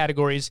 head-to-head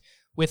categories,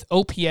 with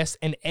OPS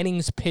and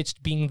innings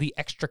pitched being the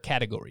extra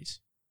categories.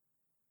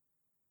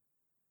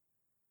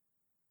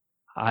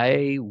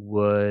 I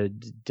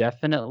would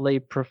definitely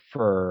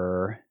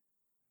prefer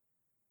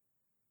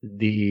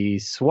the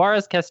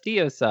Suarez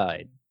Castillo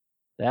side.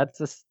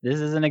 This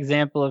is an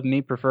example of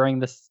me preferring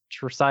the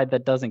side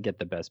that doesn't get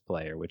the best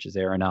player, which is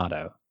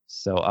Arenado.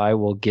 So I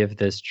will give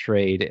this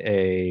trade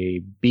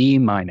a B-.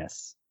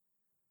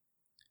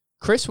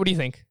 Chris, what do you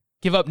think?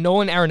 Give up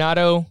Nolan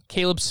Arenado,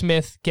 Caleb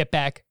Smith, get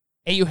back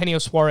Eugenio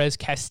Suarez,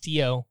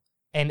 Castillo,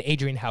 and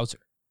Adrian Hauser.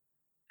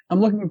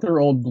 I'm looking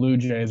through old Blue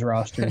Jays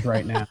rosters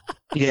right now.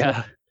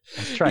 Yeah.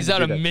 He's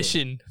on a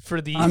mission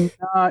for the... I'm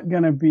not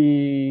going to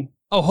be...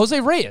 Oh, Jose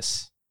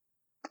Reyes.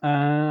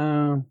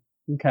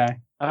 Okay.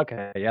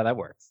 Okay, yeah, that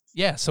works.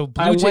 Yeah, so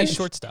Blue Jays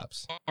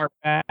shortstops.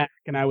 Back,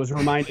 and I was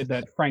reminded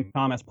that Frank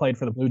Thomas played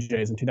for the Blue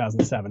Jays in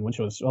 2007, which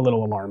was a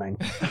little alarming.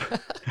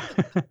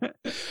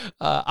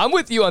 I'm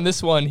with you on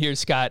this one here,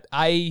 Scott.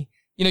 You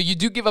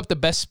do give up the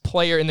best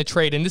player in the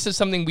trade, and this is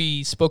something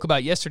we spoke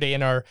about yesterday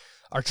in our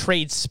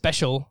trade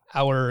special,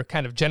 our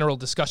kind of general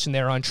discussion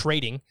there on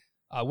trading,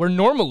 where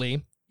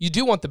normally you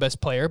do want the best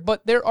player,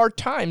 but there are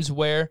times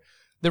where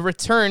the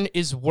return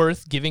is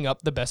worth giving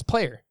up the best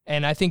player.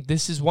 And I think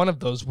this is one of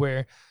those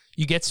where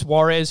you get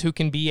Suarez, who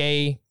can be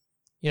a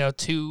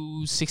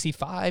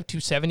 265,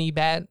 270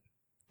 bat,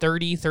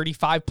 30,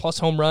 35 plus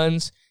home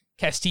runs.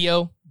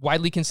 Castillo,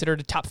 widely considered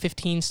a top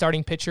 15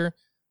 starting pitcher.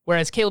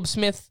 Whereas Caleb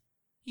Smith,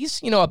 he's,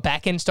 a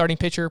back-end starting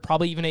pitcher,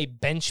 probably even a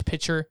bench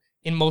pitcher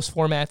in most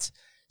formats.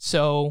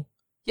 So,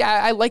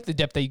 yeah, I like the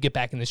depth that you get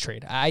back in this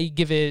trade. I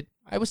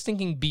was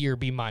thinking B or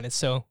B-,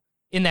 so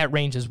in that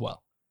range as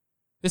well.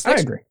 I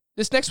agree.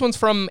 This next one's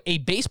from a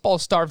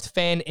baseball-starved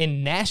fan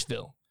in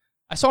Nashville.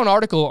 I saw an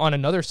article on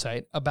another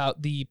site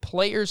about the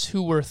players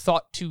who were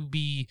thought to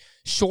be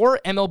sure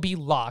MLB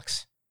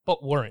locks,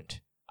 but weren't.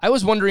 I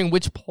was wondering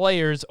which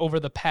players over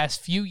the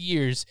past few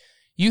years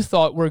you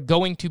thought were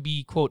going to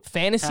be, quote,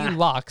 fantasy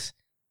locks,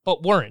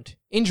 but weren't.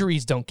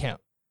 Injuries don't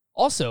count.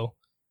 Also,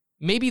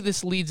 maybe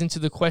this leads into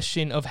the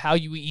question of how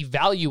you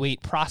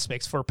evaluate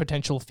prospects for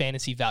potential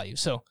fantasy value.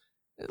 So,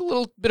 a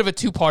little bit of a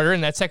two-parter,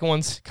 and that second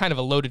one's kind of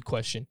a loaded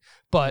question.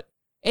 But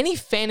any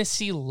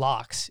fantasy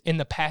locks in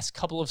the past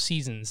couple of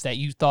seasons that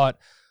you thought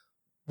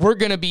were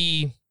going to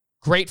be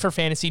great for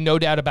fantasy, no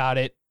doubt about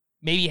it,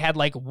 maybe had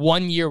like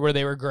 1 year where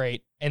they were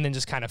great and then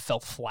just kind of fell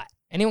flat?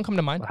 Anyone come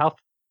to mind?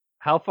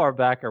 How far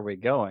back are we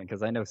going?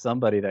 Because I know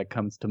somebody that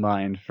comes to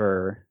mind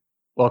for,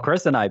 well,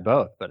 Chris and I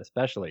both, but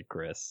especially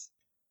Chris.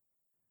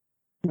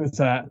 What's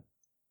that?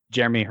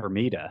 Jeremy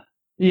Hermida.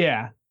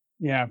 Yeah,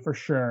 for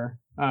sure.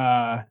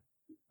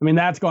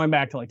 That's going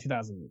back to like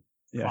 2000.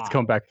 Yeah, it's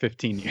going back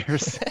 15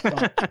 years.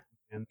 It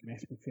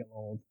makes me feel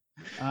old.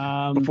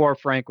 Before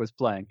Frank was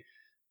playing.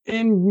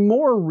 In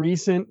more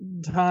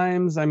recent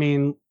times,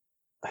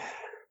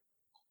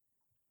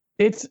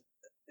 it's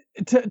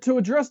to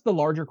address the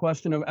larger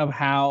question of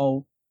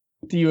how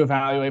do you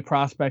evaluate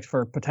prospects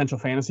for potential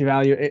fantasy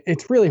value.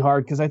 It's really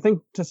hard because I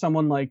think to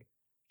someone like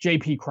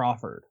J.P.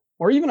 Crawford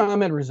or even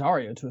Ahmed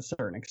Rosario to a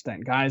certain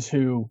extent, guys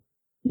who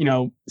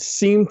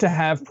seem to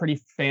have pretty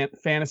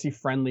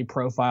fantasy-friendly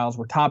profiles,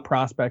 were top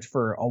prospects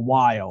for a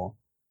while,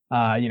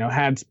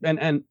 had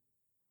and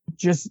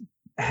just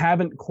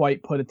haven't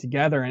quite put it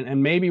together.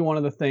 And maybe one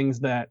of the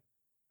things that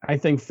I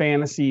think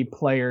fantasy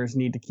players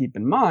need to keep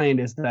in mind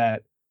is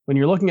that when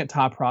you're looking at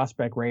top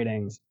prospect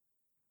ratings,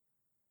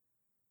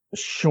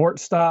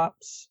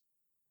 shortstops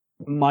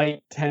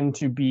might tend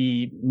to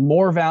be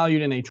more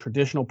valued in a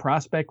traditional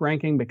prospect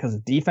ranking because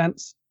of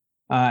defense,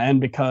 and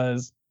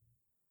because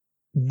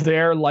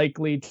they're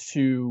likely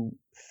to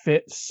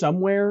fit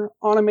somewhere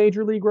on a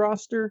major league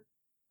roster.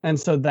 And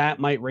so that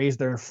might raise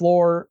their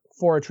floor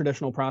for a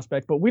traditional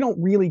prospect, but we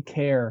don't really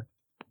care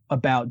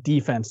about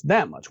defense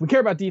that much. We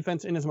care about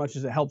defense in as much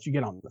as it helps you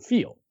get on the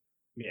field.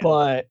 Yeah.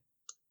 But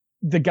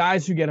the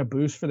guys who get a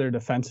boost for their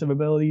defensive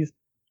abilities,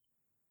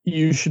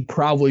 you should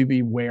probably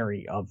be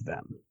wary of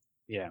them.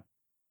 Yeah.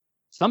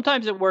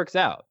 Sometimes it works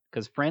out,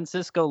 because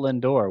Francisco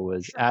Lindor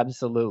was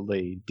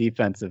absolutely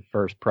defensive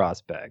first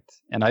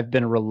prospect, and I've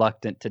been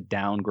reluctant to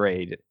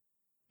downgrade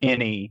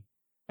any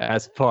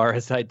as far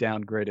as I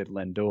downgraded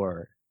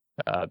Lindor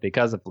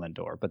because of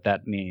Lindor. But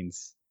that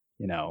means,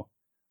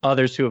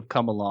 others who have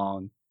come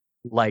along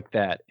like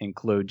that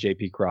include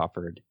J.P.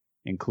 Crawford,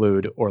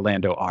 include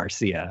Orlando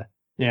Arcia.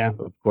 Yeah,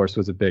 who of course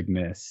was a big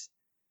miss.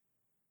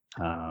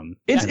 I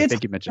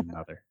think you mentioned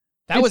another.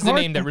 That was the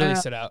name that really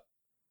stood out.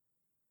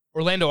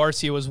 Orlando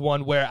Arcia was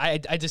one where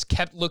I just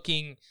kept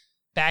looking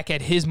back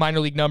at his minor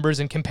league numbers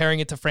and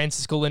comparing it to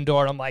Francisco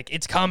Lindor. I'm like,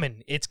 it's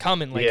coming.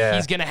 Like,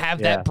 he's going to have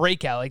that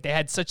breakout. Like, they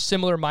had such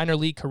similar minor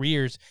league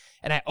careers,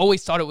 and I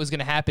always thought it was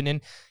going to happen.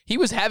 And he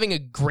was having a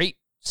great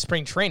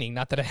spring training.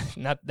 Not that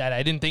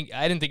I didn't think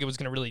it was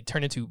going to really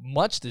turn into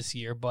much this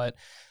year, but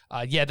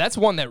that's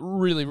one that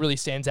really, really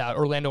stands out.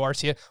 Orlando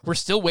Arcia. We're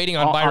still waiting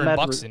on Byron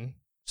Buxton.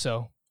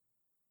 So,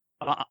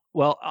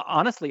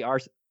 honestly,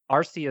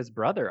 Arcia's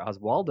brother,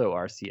 Oswaldo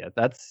Arcia,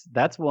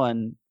 that's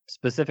one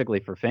specifically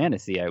for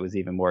fantasy I was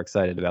even more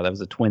excited about. That was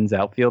a Twins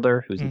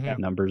outfielder whose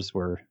numbers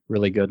were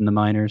really good in the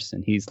minors,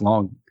 and he's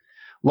long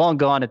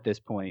gone at this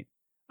point.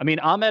 I mean,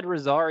 Ahmed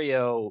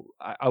Rosario,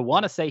 I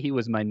want to say he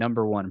was my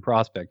number one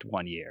prospect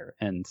one year,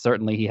 and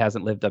certainly he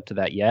hasn't lived up to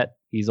that yet.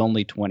 He's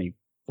only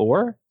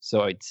 24,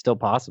 so it's still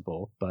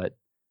possible, but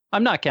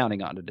I'm not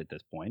counting on it at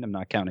this point. I'm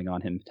not counting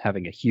on him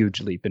having a huge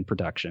leap in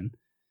production.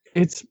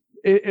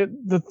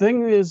 The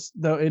thing is,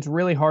 though, it's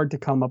really hard to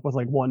come up with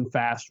like one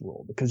fast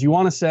rule, because you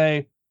want to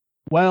say,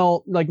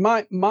 well, like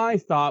my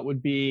thought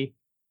would be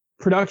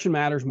production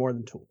matters more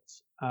than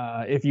tools.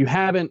 If you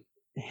haven't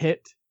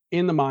hit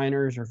in the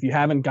minors, or if you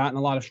haven't gotten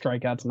a lot of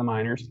strikeouts in the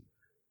minors,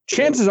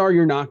 chances are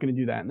you're not going to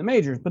do that in the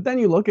majors. But then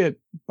you look at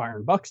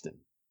Byron Buxton,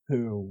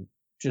 who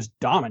just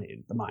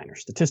dominated the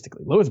minors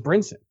statistically. Lewis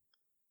Brinson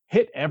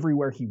hit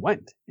everywhere he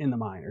went in the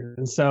minors.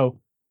 And so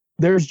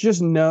there's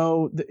just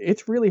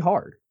it's really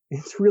hard.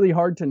 It's really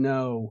hard to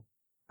know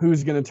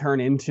who's going to turn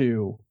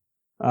into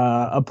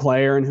a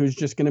player and who's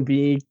just going to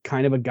be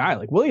kind of a guy.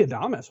 Like Willie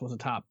Adames was a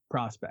top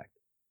prospect,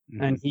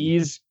 and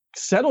he's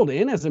settled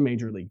in as a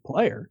major league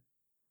player,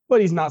 but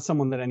he's not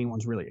someone that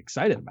anyone's really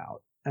excited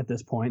about at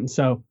this point. And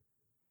so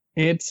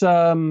it's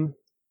God,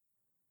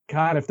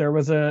 if there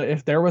was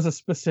a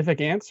specific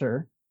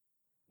answer,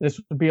 this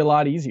would be a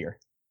lot easier.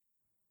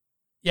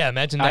 Yeah,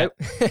 imagine that.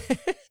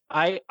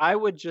 I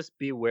would just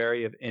be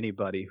wary of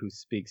anybody who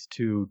speaks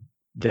too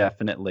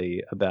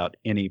definitely about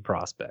any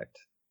prospect,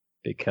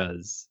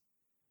 because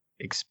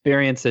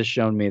experience has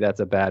shown me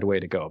that's a bad way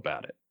to go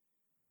about it.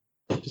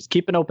 Just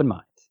keep an open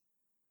mind.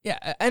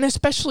 Yeah, and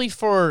especially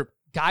for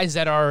guys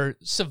that are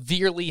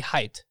severely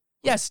hyped.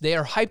 Yes, they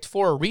are hyped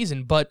for a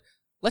reason, but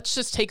let's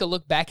just take a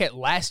look back at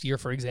last year,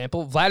 for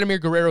example. Vladimir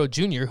Guerrero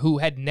Jr., who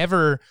had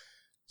never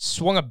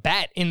swung a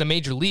bat in the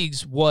major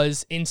leagues,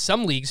 was in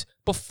some leagues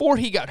before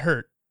he got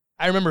hurt.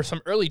 I remember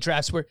some early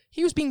drafts where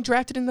he was being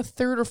drafted in the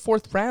 3rd or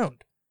 4th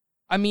round.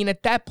 I mean,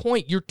 at that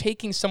point, you're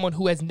taking someone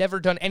who has never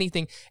done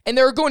anything, and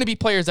there are going to be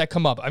players that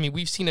come up. I mean,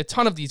 we've seen a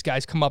ton of these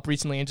guys come up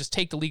recently and just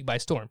take the league by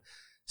storm.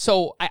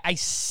 So I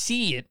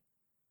see it,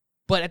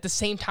 but at the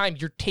same time,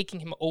 you're taking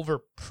him over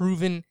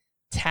proven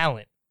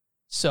talent.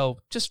 So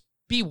just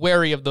be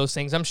wary of those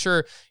things. I'm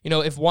sure,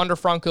 if Wander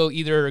Franco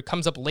either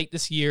comes up late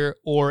this year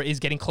or is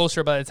getting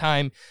closer by the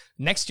time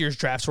next year's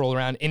drafts roll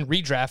around in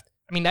redraft,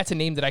 I mean, that's a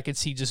name that I could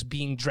see just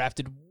being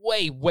drafted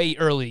way, way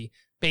early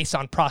based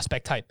on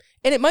prospect type.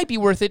 And it might be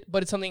worth it,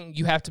 but it's something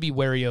you have to be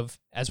wary of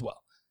as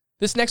well.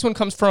 This next one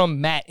comes from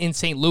Matt in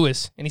St.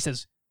 Louis, and he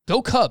says,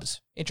 "Go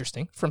Cubs."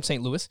 Interesting, from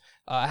St. Louis.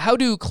 How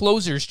do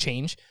closers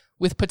change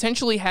with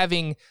potentially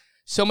having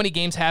so many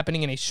games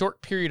happening in a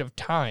short period of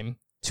time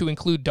to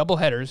include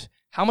doubleheaders?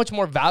 How much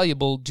more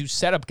valuable do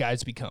setup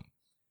guys become?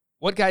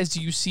 What guys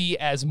do you see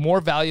as more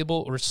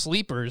valuable or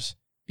sleepers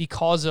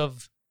because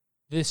of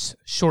this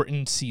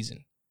shortened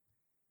season?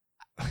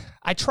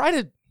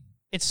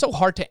 It's so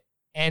hard to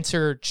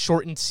answer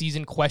shortened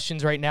season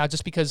questions right now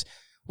just because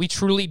we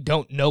truly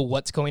don't know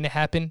what's going to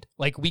happen.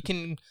 Like, we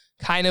can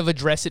kind of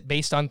address it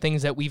based on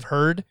things that we've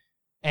heard,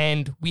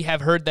 and we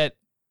have heard that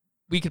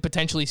we could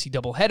potentially see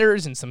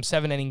doubleheaders and some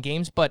 7-inning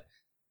games, but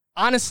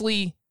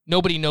honestly,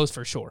 nobody knows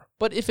for sure.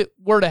 But if it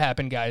were to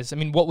happen, guys, I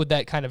mean, what would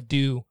that kind of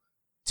do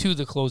to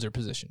the closer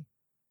position?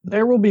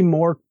 There will be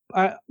more.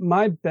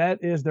 My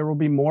bet is there will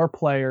be more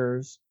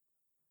players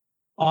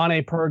on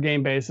a per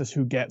game basis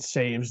who get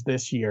saves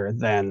this year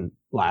than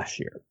last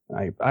year.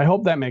 I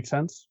hope that makes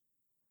sense.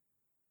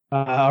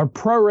 Or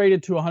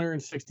prorated to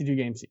 162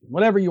 game season,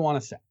 whatever you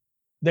want to say.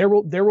 There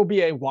will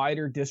be a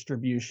wider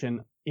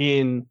distribution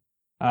in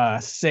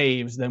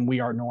saves than we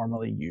are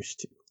normally used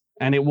to.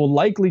 And it will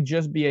likely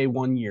just be a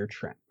 1-year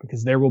trend,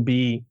 because there will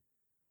be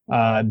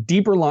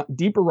deeper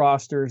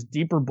rosters,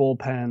 deeper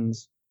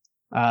bullpens,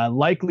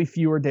 likely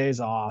fewer days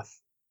off.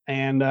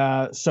 And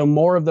so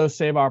more of those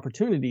save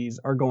opportunities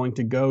are going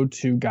to go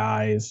to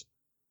guys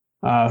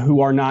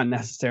who are not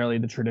necessarily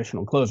the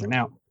traditional closer.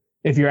 Now,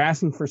 if you're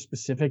asking for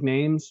specific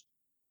names,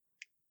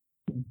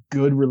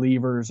 good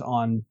relievers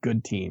on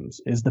good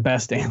teams is the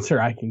best answer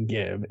I can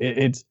give.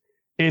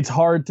 It's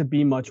hard to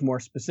be much more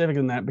specific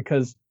than that,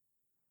 because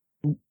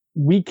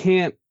we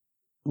can't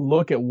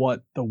look at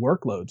what the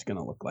workload's going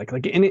to look like.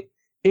 Like in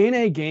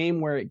a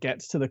game where it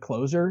gets to the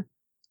closer,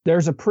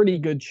 there's a pretty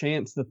good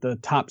chance that the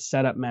top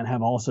setup men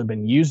have also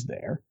been used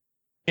there.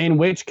 In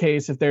which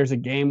case, if there's a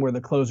game where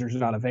the closer's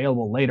not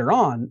available later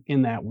on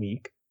in that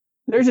week,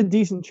 there's a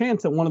decent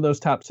chance that one of those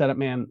top setup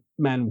men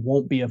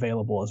won't be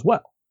available as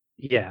well.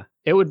 Yeah,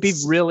 it would be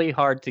really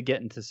hard to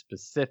get into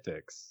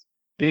specifics,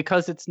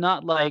 because it's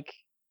not like,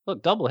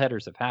 look,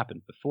 doubleheaders have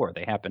happened before.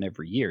 They happen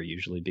every year,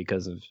 usually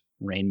because of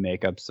rain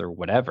makeups or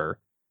whatever.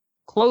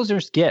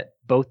 Closers get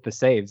both the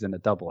saves and a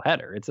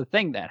doubleheader. It's a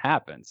thing that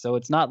happens. So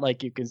it's not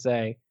like you can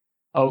say,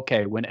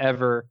 okay,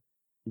 whenever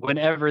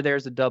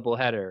there's a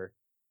doubleheader,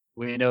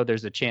 we know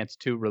there's a chance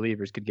 2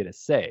 relievers could get a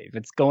save.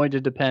 It's going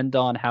to depend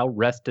on how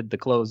rested the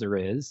closer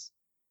is.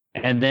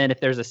 And then if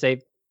there's a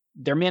save,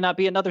 there may not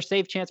be another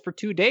save chance for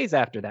 2 days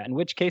after that, in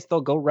which case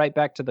they'll go right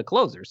back to the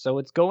closer. So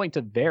it's going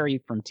to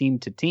vary from team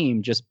to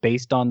team just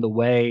based on the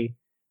way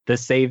the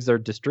saves are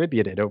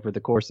distributed over the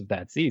course of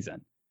that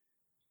season.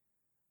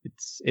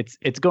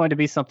 It's going to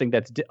be something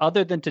that's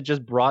other than to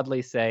just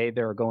broadly say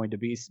there are going to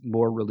be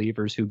more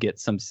relievers who get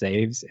some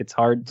saves. It's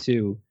hard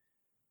to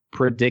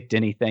predict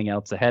anything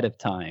else ahead of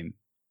time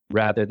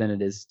rather than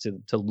it is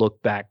to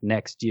look back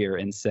next year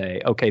and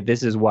say, okay,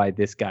 this is why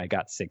this guy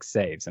got 6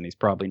 saves and he's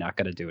probably not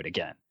going to do it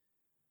again.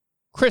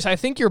 Chris, I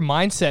think your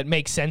mindset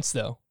makes sense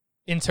though,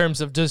 in terms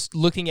of just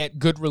looking at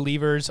good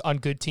relievers on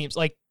good teams.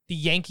 Like the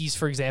Yankees,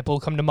 for example,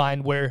 come to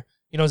mind where,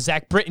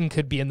 Zach Britton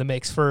could be in the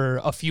mix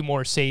for a few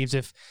more saves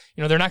if,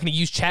 they're not going to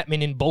use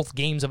Chapman in both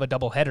games of a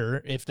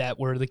doubleheader, if that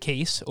were the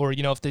case, or,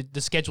 if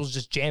the schedule's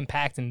just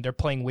jam-packed and they're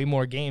playing way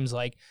more games,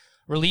 like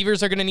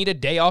relievers are going to need a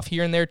day off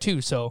here and there too.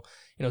 So,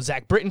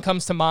 Zach Britton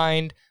comes to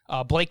mind,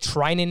 Blake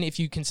Trinan, if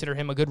you consider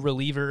him a good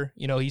reliever,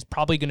 he's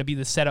probably going to be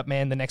the setup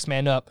man, the next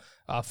man up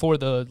for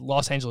the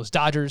Los Angeles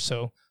Dodgers.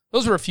 So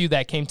those were a few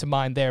that came to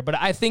mind there, but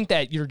I think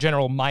that your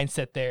general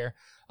mindset there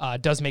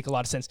does make a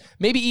lot of sense.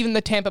 Maybe even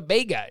the Tampa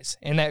Bay guys.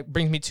 And that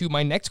brings me to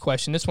my next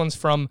question. This one's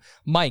from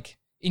Mike.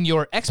 In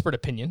your expert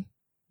opinion,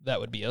 that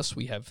would be us.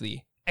 We have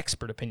the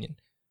expert opinion.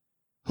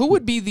 Who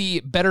would be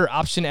the better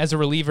option as a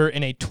reliever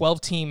in a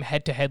 12-team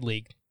head-to-head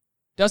league?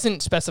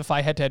 Doesn't specify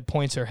head-to-head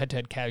points or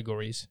head-to-head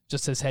categories,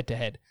 just says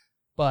head-to-head.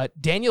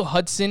 But Daniel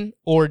Hudson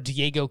or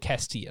Diego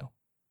Castillo?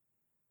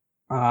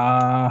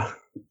 I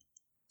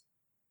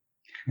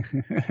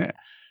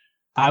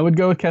would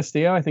go with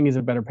Castillo. I think he's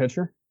a better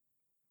pitcher.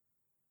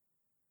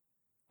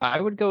 I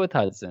would go with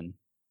Hudson,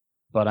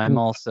 but I'm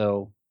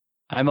also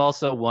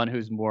one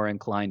who's more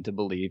inclined to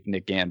believe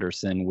Nick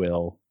Anderson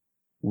will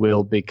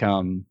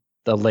become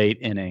the late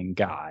inning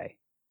guy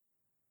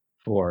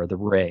for the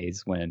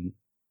Rays when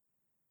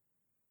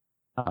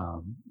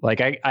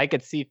I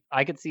could see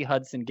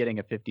Hudson getting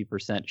a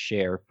 50%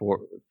 share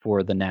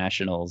for the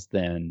Nationals.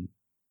 Then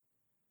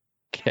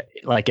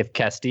like if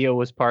Castillo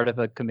was part of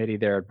a committee,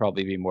 there would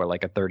probably be more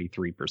like a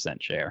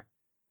 33% share.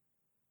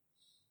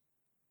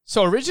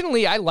 So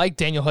originally, I liked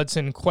Daniel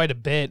Hudson quite a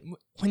bit.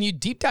 When you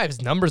deep dive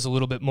his numbers a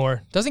little bit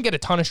more, doesn't get a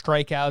ton of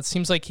strikeouts.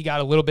 Seems like he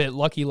got a little bit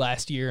lucky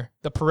last year.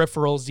 The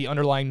peripherals, the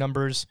underlying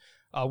numbers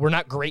were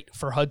not great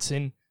for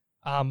Hudson.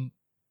 You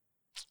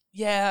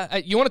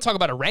want to talk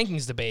about a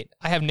rankings debate?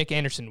 I have Nick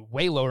Anderson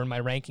way lower in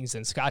my rankings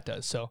than Scott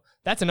does. So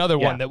that's another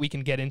one that we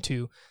can get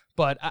into.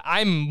 But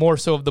I'm more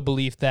so of the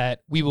belief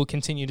that we will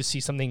continue to see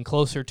something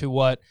closer to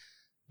what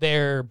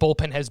their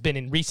bullpen has been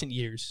in recent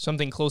years,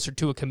 something closer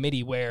to a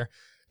committee where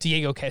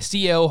Diego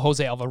Castillo,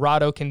 Jose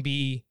Alvarado can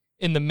be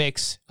in the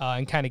mix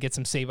and kind of get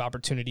some save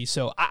opportunities.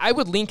 So I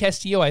would lean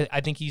Castillo.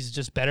 I think he's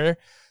just better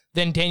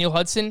than Daniel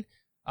Hudson.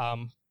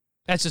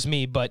 That's just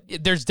me, but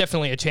there's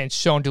definitely a chance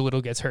Sean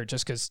Doolittle gets hurt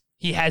just because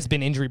he has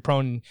been injury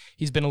prone.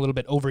 He's been a little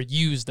bit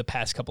overused the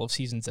past couple of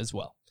seasons as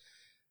well.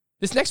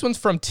 This next one's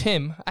from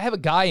Tim. I have a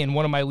guy in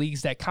one of my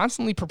leagues that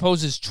constantly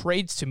proposes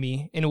trades to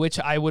me in which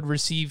I would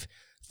receive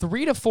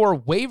 3 to 4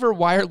 waiver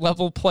wire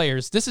level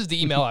players. This is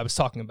the email I was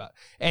talking about.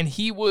 And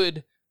he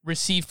would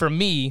receive from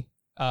me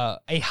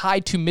a high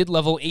to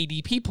mid-level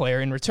ADP player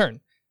in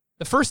return.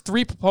 The first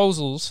 3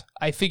 proposals,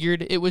 I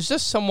figured it was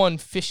just someone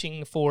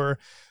fishing for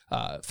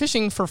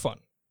fun.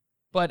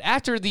 But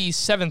after the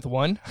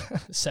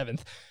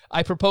 7th,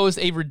 I proposed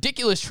a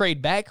ridiculous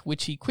trade back,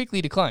 which he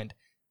quickly declined.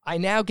 I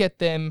now get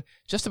them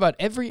just about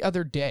every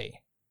other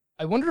day.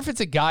 I wonder if it's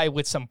a guy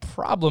with some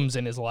problems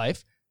in his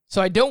life,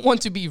 so I don't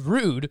want to be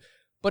rude,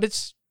 but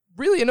it's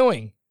really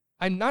annoying.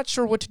 I'm not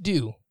sure what to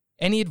do.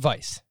 Any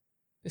advice?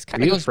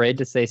 Were you afraid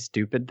to say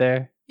stupid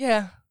there?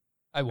 Yeah,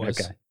 I was.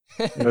 Okay.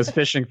 It was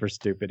fishing for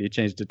stupid. He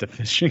changed it to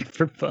fishing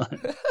for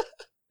fun.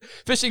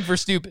 Fishing for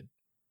stupid.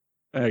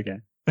 Okay.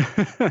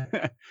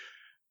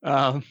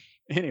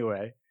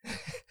 Anyway.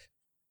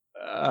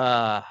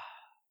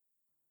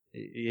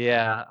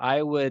 Yeah,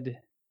 I would.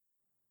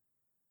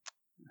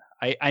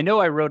 I know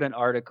I wrote an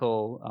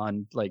article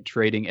on like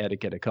trading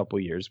etiquette a couple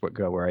years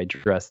ago where I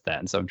addressed that,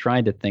 and so I'm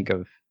trying to think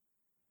of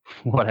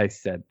what I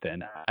said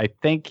then. I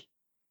think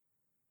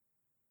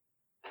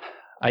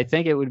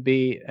it would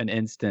be an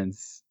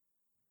instance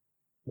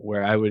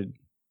where I would.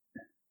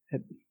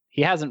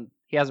 He hasn't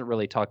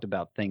really talked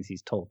about things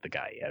he's told the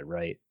guy yet,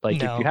 right?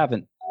 Like No. if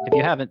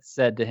you haven't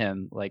said to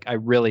him like, I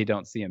really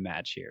don't see a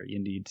match here, you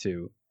need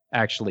to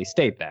actually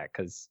state that,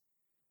 because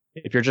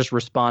if you're just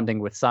responding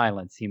with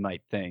silence, he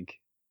might think,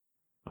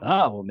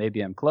 oh, well,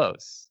 maybe I'm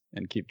close,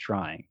 and keep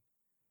trying.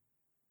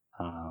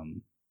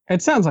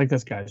 It sounds like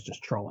this guy's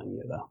just trolling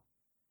you, though.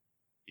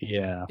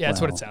 Yeah. Yeah,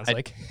 that's what it sounds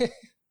like.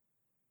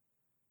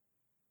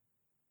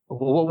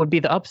 What would be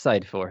the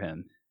upside for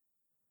him?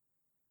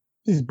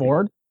 He's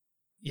bored.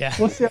 Yeah.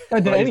 What's the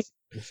upside to anything,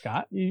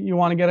 Scott? You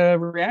want to get a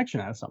reaction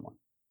out of someone.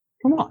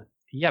 Come on.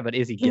 Yeah, but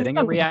is he getting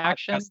a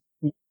reaction?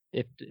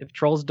 If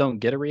trolls don't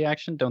get a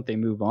reaction, don't they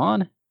move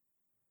on?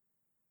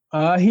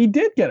 He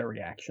did get a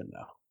reaction,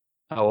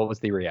 though. Oh, what was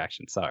the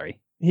reaction? Sorry.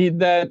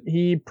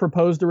 He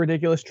proposed a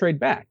ridiculous trade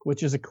back,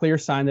 which is a clear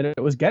sign that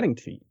it was getting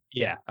to you.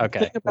 Yeah. Okay.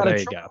 The thing about Well, a there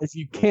you troll go. is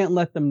you can't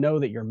let them know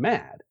that you're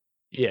mad.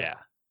 Yeah.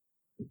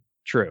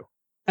 True.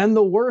 And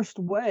the worst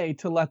way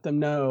to let them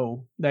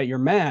know that you're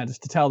mad is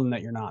to tell them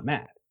that you're not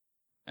mad.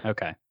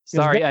 Okay.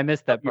 Sorry, I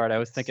missed that part. I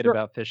was thinking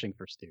about fishing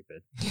for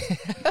stupid.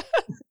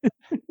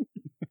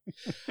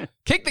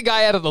 Kick the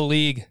guy out of the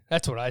league.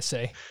 That's what I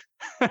say.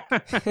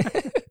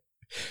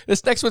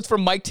 This next one's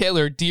from Mike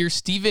Taylor. Dear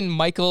Stephen,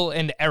 Michael,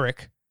 and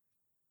Eric.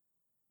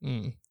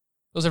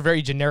 Those are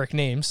very generic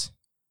names.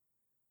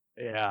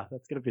 Yeah,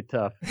 that's going to be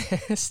tough.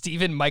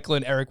 Stephen, Michael,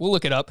 and Eric. We'll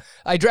look it up.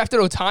 I drafted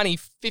Ohtani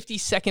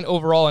 52nd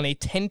overall in a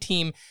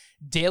 10-team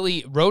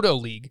daily roto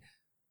league.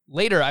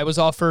 Later, I was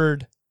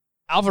offered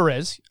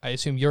Alvarez, I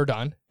assume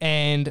Yordan,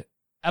 and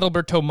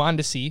Adalberto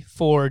Mondesi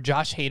for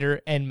Josh Hader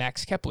and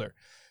Max Kepler.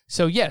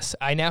 So yes,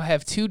 I now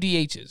have 2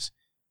 DHs.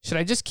 Should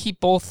I just keep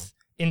both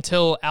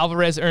until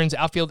Alvarez earns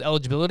outfield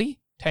eligibility,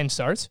 10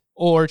 starts,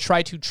 or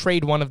try to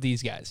trade one of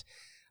these guys?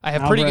 I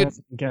have Alvarez pretty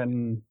good...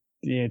 getting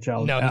DH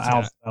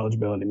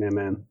eligibility,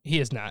 man. He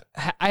is not.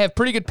 I have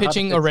pretty good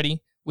pitching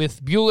already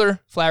with Buehler,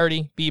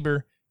 Flaherty,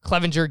 Bieber,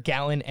 Clevenger,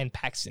 Gallen, and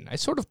Paxton. I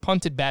sort of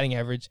punted batting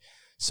average,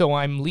 so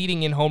I'm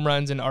leading in home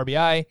runs and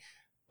RBI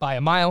by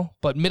a mile,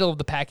 but middle of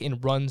the pack in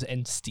runs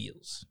and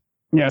steals.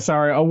 Yeah,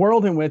 sorry. A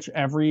world in which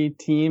every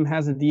team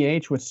has a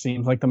DH, which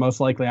seems like the most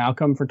likely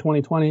outcome for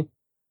 2020,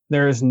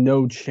 there is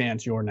no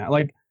chance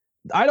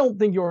I don't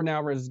think Yordan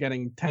Alvarez is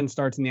getting 10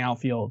 starts in the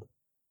outfield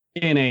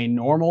in a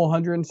normal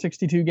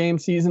 162 game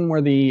season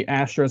where the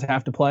Astros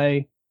have to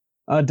play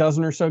a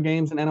dozen or so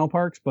games in NL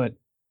Parks, but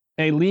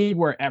a league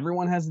where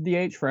everyone has a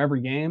DH for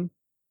every game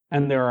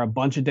and there are a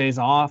bunch of days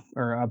off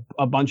or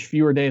a bunch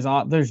fewer days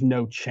off, there's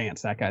no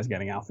chance that guy's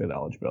getting outfield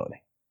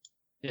eligibility.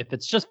 If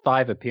it's just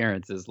 5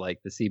 appearances like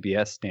the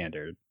CBS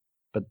standard,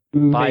 but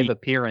 5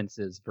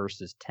 appearances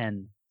versus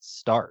 10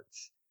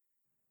 starts,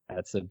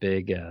 that's a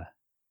big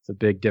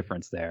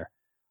difference there.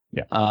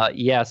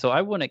 Yeah. So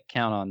I wouldn't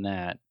count on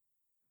that.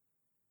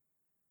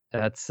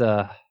 That's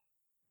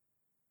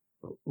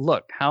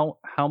look,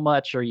 how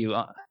much are you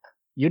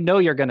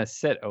you're going to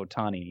sit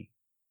Ohtani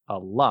a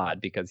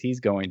lot because he's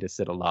going to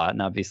sit a lot,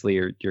 and obviously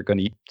you're going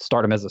to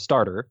start him as a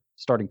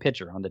starting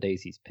pitcher on the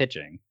days he's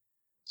pitching.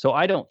 So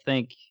I don't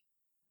think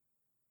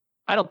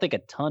a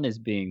ton is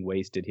being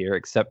wasted here,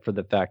 except for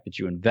the fact that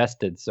you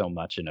invested so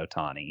much in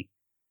Ohtani.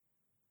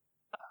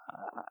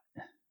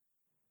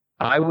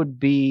 I would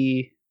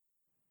be,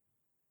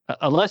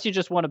 unless you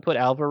just want to put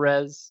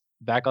Alvarez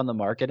back on the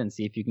market and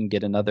see if you can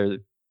get another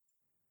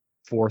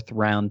 4th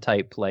round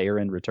type player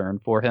in return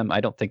for him,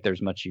 I don't think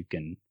there's much you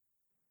can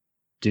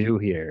do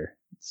here.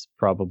 It's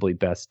probably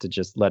best to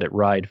just let it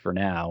ride for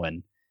now,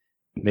 and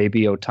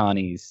maybe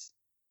Ohtani's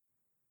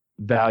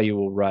value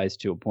will rise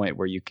to a point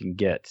where you can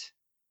get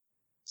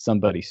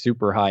somebody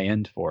super high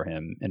end for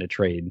him in a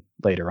trade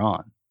later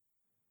on.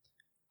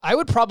 I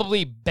would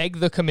probably beg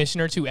the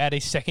commissioner to add a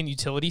second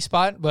utility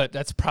spot, but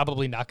that's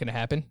probably not going to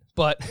happen.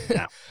 But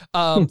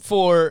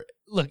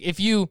if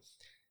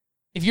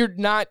you're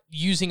not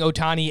using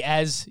Ohtani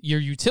as your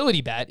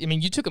utility bat, I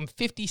mean, you took him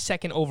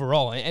 52nd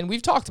overall, and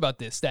we've talked about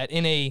this, that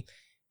in a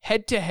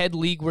head-to-head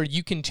league where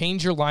you can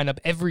change your lineup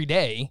every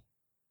day,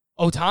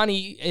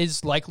 Ohtani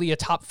is likely a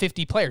top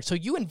 50 player. So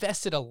you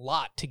invested a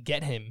lot to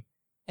get him,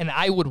 and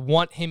I would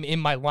want him in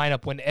my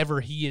lineup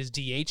whenever he is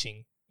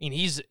DHing. I mean,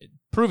 he's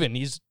proven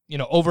he's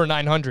over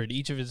 900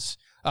 each of his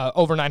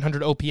over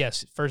 900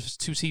 OPS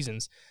first 2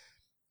 seasons.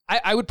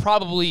 I would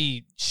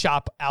probably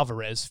shop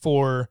Alvarez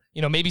for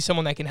maybe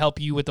someone that can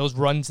help you with those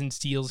runs and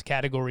steals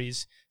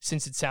categories,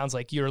 since it sounds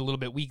like you're a little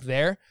bit weak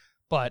there.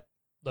 But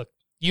look,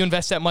 you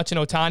invest that much in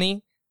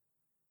Ohtani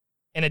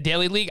in a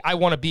daily league, I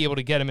want to be able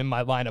to get him in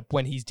my lineup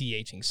when he's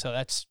DHing. So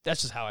that's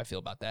just how I feel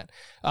about that.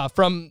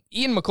 From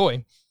Ian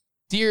McCoy,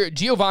 dear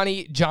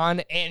Giovanni, John,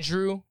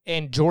 Andrew,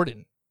 and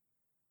Jordan.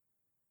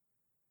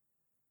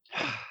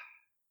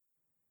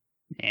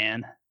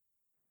 Man,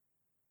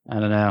 I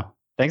don't know.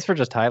 Thanks for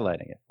just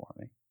highlighting it for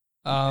me.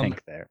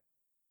 Pink there.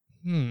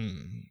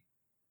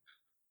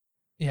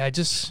 Yeah,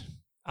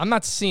 I'm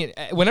not seeing.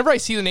 Whenever I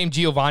see the name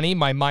Giovanni,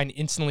 my mind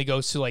instantly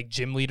goes to like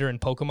Gym Leader in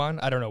Pokemon.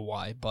 I don't know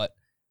why, but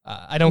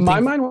I don't. My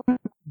mind went to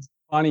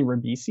Giovanni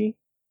Ribisi,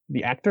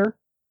 the actor,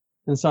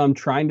 and so I'm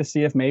trying to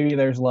see if maybe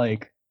there's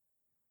like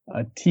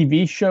a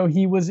TV show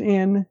he was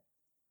in,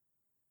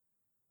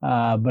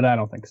 but I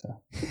don't think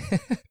so.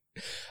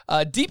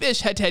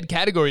 Deep-ish head-to-head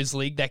categories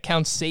league that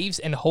counts saves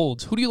and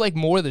holds. Who do you like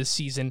more this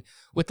season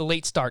with the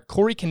late start,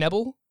 Corey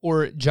Knebel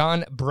or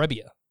John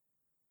Brebbia?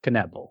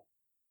 Knebel.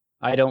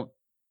 I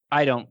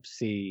don't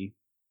see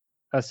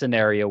a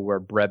scenario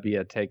where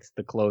Brebbia takes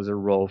the closer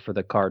role for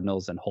the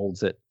Cardinals and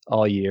holds it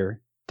all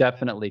year.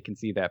 Definitely can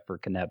see that for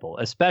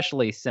Knebel,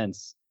 especially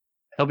since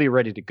he'll be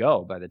ready to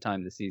go by the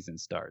time the season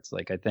starts.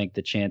 Like, I think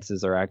the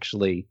chances are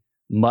actually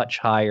much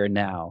higher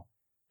now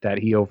that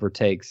he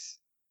overtakes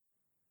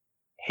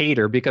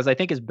Hader, because I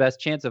think his best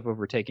chance of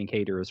overtaking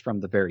Hader is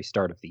from the very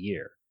start of the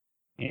year.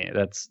 And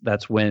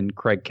that's when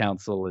Craig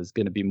Counsell is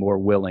going to be more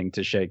willing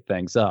to shake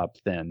things up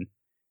than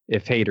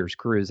if Hader's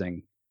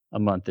cruising a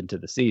month into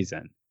the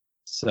season.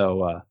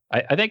 So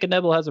I think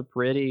Knebel has a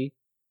pretty,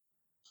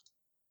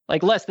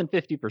 like, less than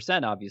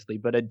 50%, obviously,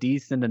 but a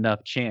decent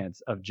enough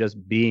chance of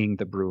just being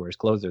the Brewers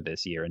closer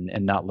this year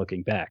and not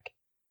looking back,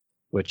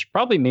 which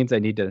probably means I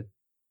need to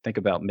think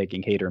about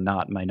making Hader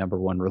not my number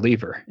one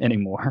reliever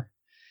anymore.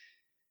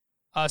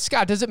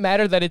 Scott, does it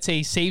matter that it's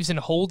a saves and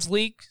holds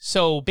league?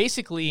 So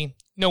basically,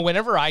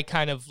 whenever I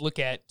kind of look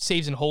at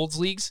saves and holds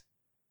leagues,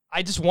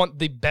 I just want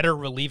the better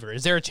reliever.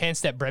 Is there a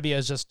chance that Brebbia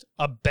is just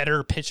a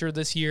better pitcher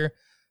this year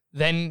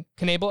than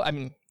Knebel? I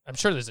mean, I'm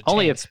sure there's a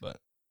chance, but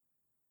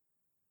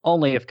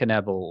only if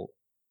Knebel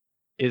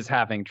is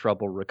having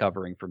trouble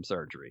recovering from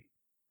surgery.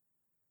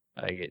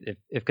 Like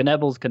if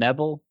Knebel's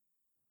Knebel,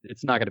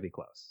 it's not going to be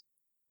close.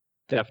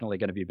 Definitely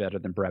going to be better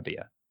than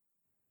Brebbia.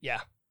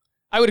 Yeah,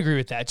 I would agree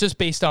with that. Just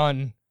based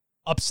on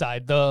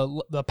upside,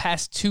 the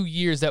past 2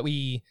 years that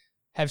we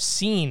have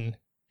seen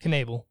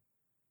Knebel,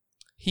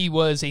 he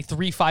was a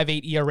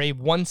 3.58 ERA,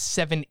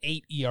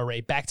 1.78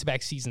 ERA,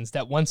 back-to-back seasons.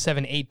 That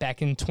 1.78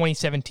 back in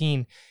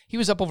 2017, he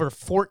was up over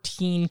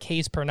 14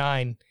 Ks per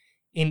nine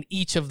in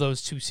each of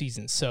those 2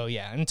 seasons. So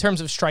yeah, in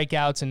terms of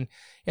strikeouts, and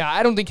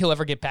I don't think he'll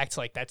ever get back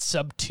to like that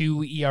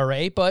sub-2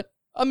 ERA, but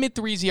a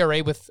mid-3s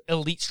ERA with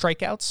elite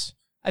strikeouts,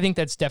 I think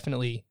that's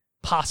definitely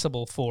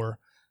possible for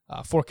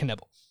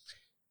Knebel.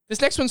 This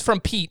next one's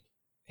from Pete.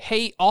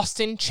 Hey,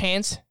 Austin,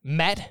 Chance,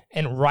 Matt,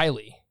 and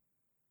Riley.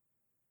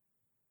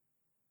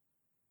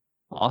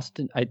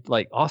 Austin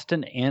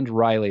and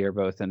Riley are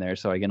both in there,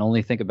 so I can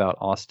only think about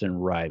Austin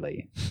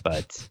Riley.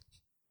 But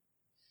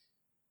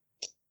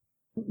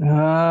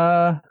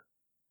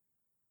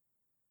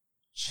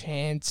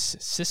Chance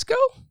Cisco?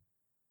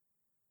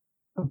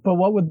 But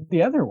what would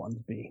the other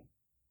ones be?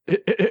 I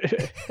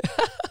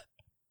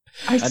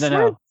don't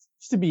know.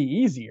 It's to be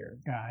easier,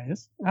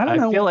 guys. I don't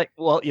know. I feel like,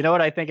 you know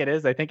what I think it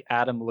is? I think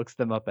Adam looks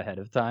them up ahead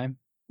of time.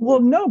 Well,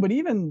 no, but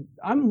even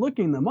I'm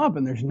looking them up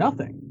and there's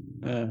nothing.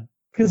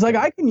 Because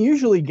I can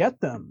usually get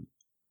them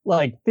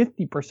like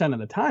 50% of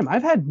the time.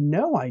 I've had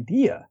no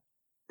idea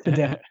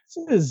today.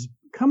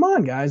 Come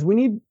on, guys. We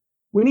need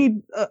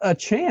a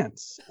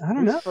chance. I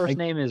don't know. His first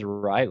name is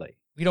Riley.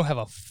 We don't have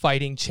a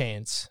fighting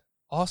chance.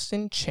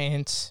 Austin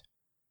Chance.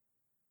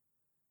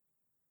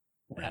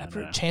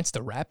 Rapper? Chance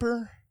the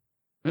Rapper?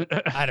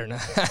 I don't know.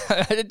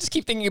 I just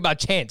keep thinking about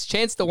Chance.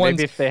 Chance the ones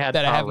Maybe if they had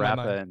that I have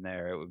Rappa in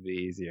there, it would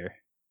be easier.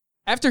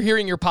 After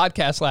hearing your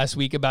podcast last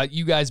week about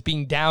you guys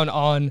being down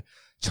on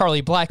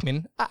Charlie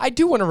Blackmon, I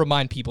do want to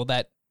remind people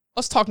that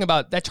us talking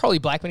about that Charlie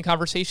Blackmon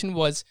conversation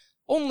was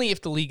only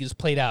if the league is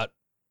played out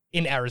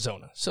in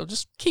Arizona. So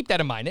just keep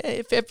that in mind.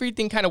 If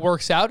everything kind of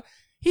works out,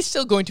 he's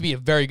still going to be a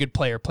very good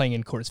player playing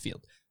in Coors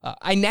Field.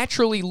 I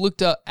naturally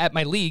looked at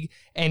my league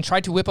and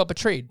tried to whip up a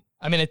trade.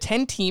 I'm in a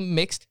 10-team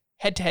mixed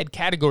head-to-head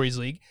categories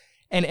league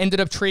and ended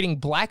up trading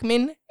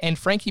Blackmon and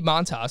Frankie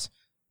Montas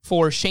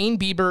for Shane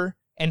Bieber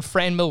and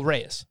Franmil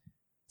Reyes.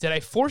 Did I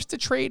force the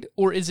trade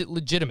or is it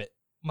legitimate?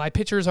 My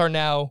pitchers are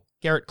now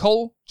Garrett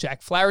Cole,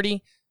 Jack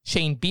Flaherty,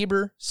 Shane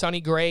Bieber, Sonny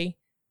Gray,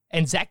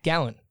 and Zach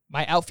Gallen.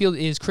 My outfield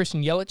is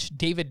Christian Yelich,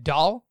 David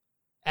Dahl.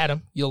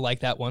 Adam, you'll like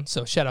that one,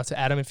 so shout out to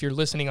Adam if you're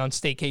listening on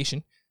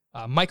staycation.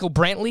 Michael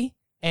Brantley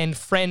and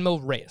Franmil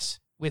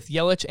Reyes, with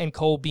Yelich and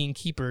Cole being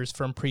keepers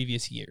from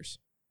previous years.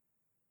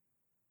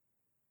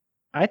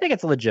 I think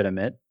it's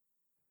legitimate.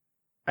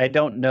 I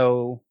don't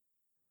know.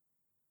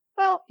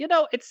 Well,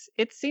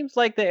 it seems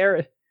like the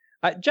era.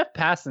 Jeff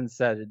Passan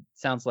said it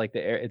sounds like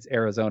it's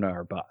Arizona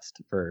or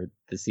bust for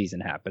the season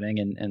happening.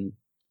 And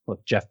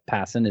look, Jeff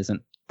Passan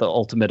isn't the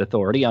ultimate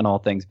authority on all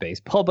things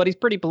baseball, but he's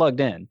pretty plugged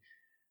in.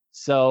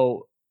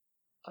 So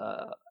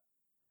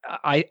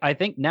I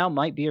think now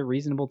might be a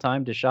reasonable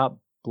time to shop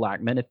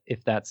Blackmon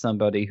if that's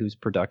somebody whose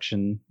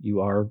production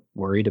you are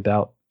worried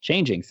about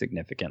changing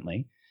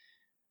significantly.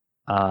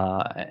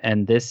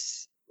 And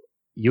this,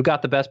 you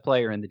got the best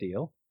player in the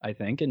deal, I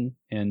think,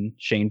 in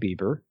Shane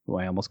Bieber, who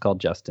I almost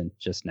called Justin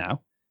just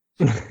now.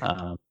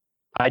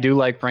 I do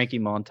like Frankie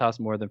Montas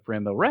more than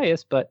Franmil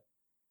Reyes, but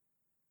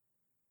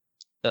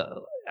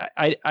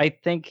I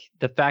think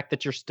the fact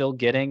that you're still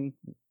getting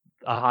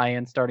a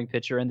high-end starting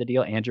pitcher in the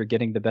deal and you're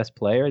getting the best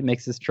player, it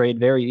makes this trade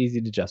very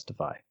easy to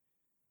justify.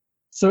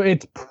 So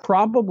it's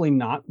probably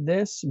not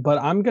this, but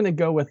I'm going to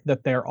go with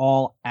that they're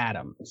all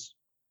Adams.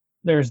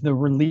 There's the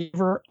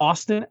reliever,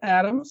 Austin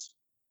Adams.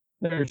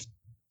 There's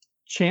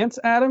Chance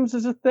Adams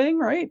is a thing,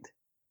 right?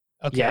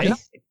 Okay.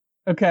 Yes.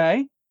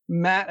 Okay.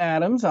 Matt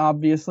Adams,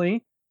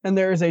 obviously. And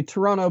there is a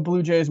Toronto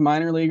Blue Jays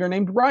minor leaguer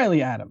named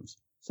Riley Adams.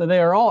 So they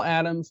are all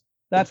Adams.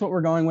 That's what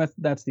we're going with.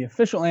 That's the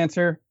official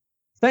answer.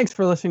 Thanks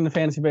for listening to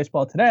Fantasy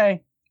Baseball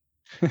today.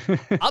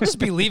 I'll just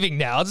be leaving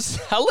now.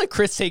 I'll let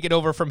Chris take it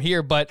over from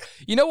here. But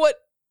you know what?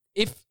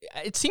 If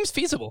it seems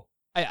feasible,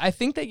 I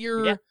think that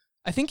you're. Yeah.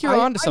 I think you're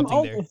onto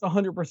something there. I'm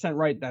almost 100%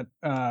 right that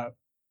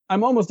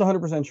I'm almost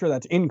 100% sure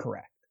that's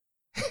incorrect.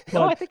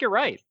 No, I think you're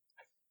right.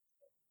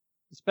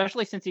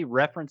 Especially since he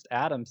referenced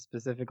Adams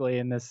specifically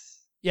in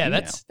this. Yeah,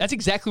 email. That's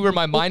exactly where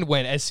my mind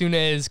went as soon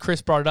as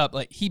Chris brought it up.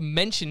 Like he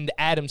mentioned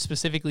Adams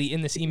specifically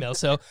in this email,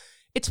 so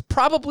it's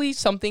probably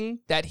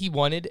something that he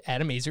wanted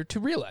Adam Azer to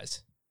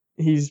realize.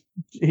 He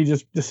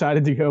just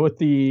decided to go with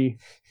the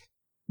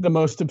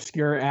most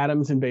obscure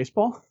Adams in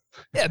baseball.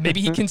 Yeah,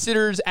 maybe he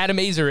considers Adam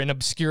Azer an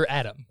obscure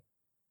Adam.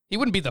 He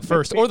wouldn't be the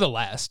first or the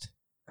last.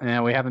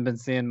 Yeah, we haven't been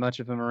seeing much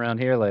of him around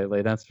here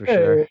lately, that's for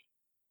sure.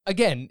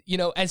 Again,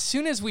 as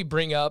soon as we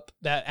bring up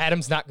that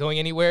Adam's not going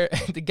anywhere,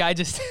 the guy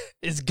just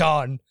is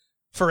gone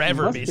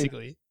forever,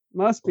 basically.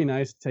 Must be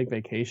nice to take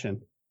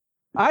vacation.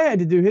 I had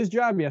to do his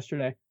job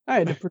yesterday. I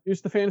had to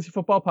produce the Fantasy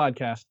Football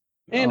Podcast.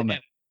 And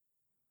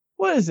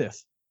what is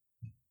this?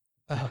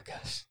 Oh,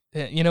 gosh.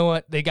 You know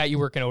what? They got you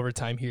working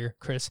overtime here,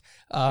 Chris.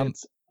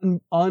 It's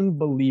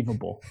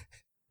unbelievable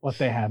what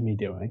they have me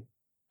doing.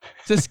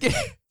 Just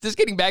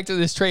getting back to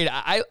this trade,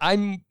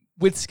 I'm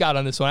with Scott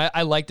on this one.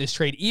 I like this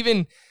trade,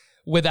 even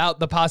without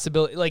the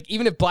possibility. Like,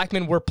 even if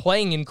Blackman were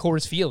playing in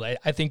Coors Field,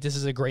 I think this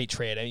is a great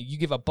trade. you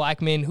give up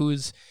Blackman,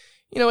 who's,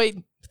 a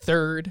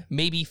third,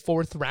 maybe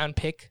fourth round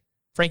pick.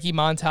 Frankie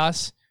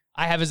Montas,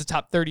 I have as a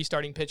top 30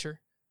 starting pitcher.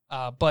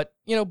 But,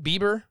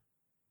 Bieber,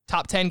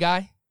 top 10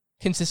 guy,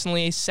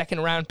 consistently a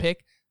second round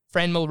pick.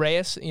 Franmil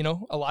Reyes,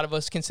 a lot of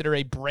us consider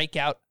a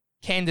breakout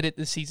candidate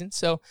this season.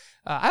 So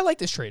I like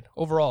this trade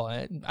overall.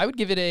 I would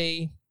give it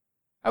an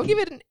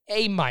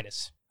A-.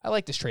 I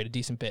like this trade a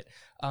decent bit.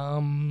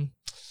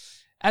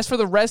 As for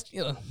the rest,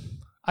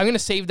 I'm going to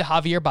save the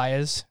Javier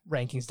Baez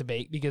rankings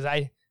debate because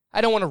I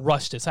don't want to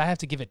rush this. I have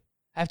to give it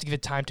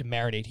time to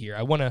marinate here.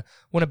 I want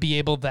to be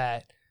able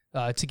to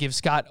give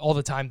Scott all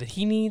the time that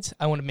he needs.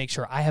 I want to make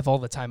sure I have all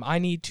the time I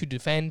need to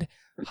defend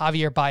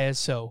Javier Baez.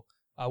 So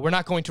we're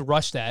not going to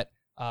rush that.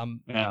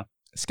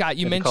 Scott,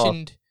 you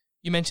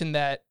mentioned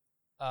that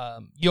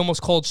you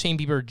almost called Shane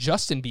Bieber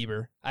Justin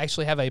Bieber. I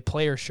actually have a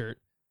player shirt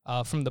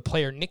from the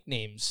player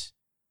nicknames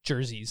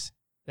jerseys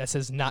that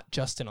says not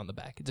Justin on the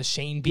back. It's a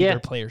Shane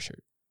Bieber player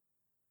shirt.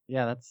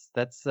 Yeah,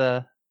 that's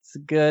a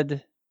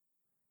good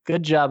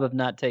job of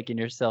not taking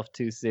yourself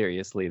too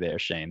seriously there,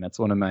 Shane. That's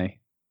one of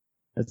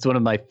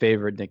my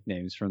favorite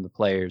nicknames from the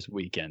players'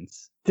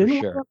 weekends.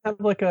 Didn't we have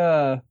like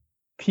a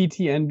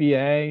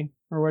PTNBA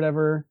or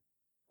whatever?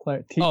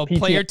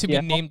 Player to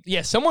be named.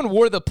 Yeah, someone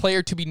wore the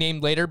player to be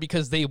named later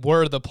because they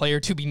were the player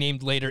to be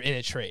named later in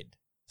a trade.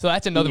 So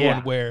that's another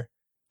one where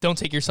don't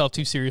take yourself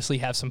too seriously.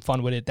 Have some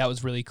fun with it. That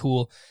was really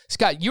cool.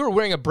 Scott, you were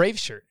wearing a Brave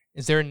shirt.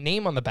 Is there a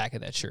name on the back of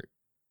that shirt?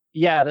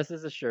 Yeah, this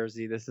is a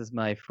jersey. This is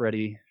my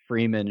Freddie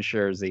Freeman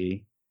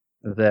jersey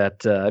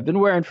that I've been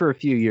wearing for a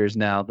few years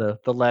now. The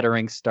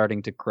lettering's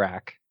starting to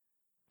crack.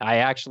 I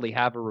actually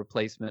have a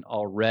replacement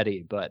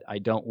already, but I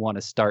don't want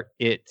to start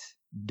it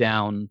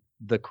down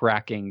the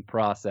cracking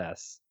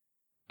process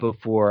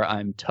before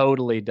I'm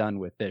totally done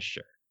with this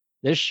shirt.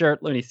 This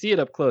shirt, when you see it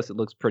up close, it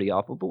looks pretty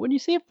awful, but when you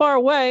see it far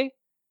away,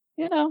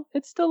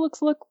 it still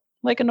looks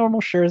like a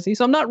normal jersey.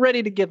 So I'm not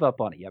ready to give up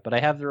on it yet, but I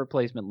have the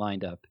replacement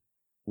lined up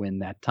when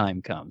that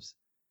time comes.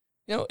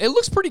 It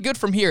looks pretty good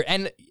from here.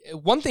 And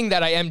one thing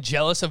that I am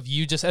jealous of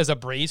you just as a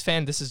Braves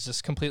fan, this is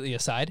just completely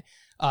aside,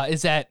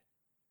 is that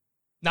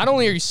not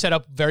only are you set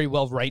up very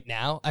well right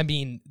now, I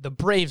mean, the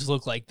Braves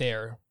look like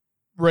they're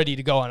ready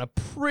to go on a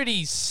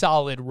pretty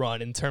solid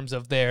run in terms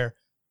of their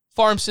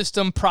farm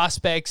system,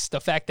 prospects, the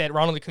fact that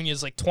Ronald Acuna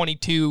is like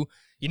 22.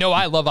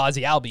 I love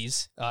Ozzie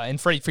Albies, and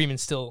Freddie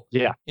Freeman's still,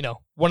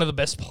 one of the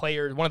best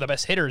players, one of the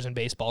best hitters in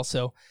baseball.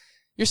 So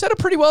you're set up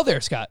pretty well there,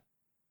 Scott.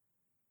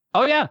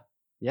 Oh, yeah.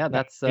 Yeah,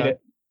 that's,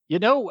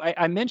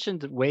 I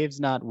mentioned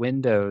waves, not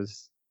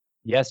windows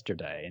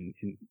yesterday,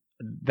 and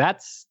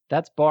that's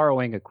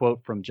borrowing a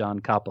quote from John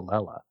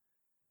Coppolella,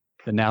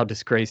 the now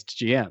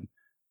disgraced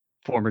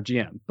former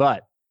GM.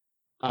 But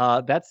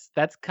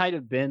that's kind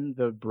of been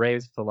the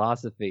Braves'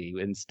 philosophy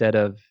instead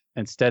of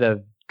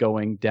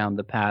going down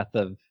the path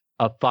of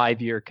a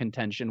 5-year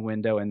contention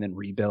window and then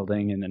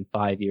rebuilding and then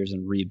 5 years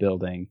and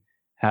rebuilding,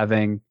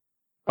 having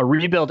a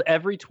rebuild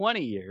every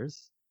 20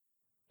 years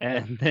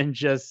and then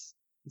just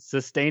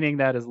sustaining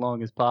that as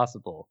long as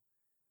possible.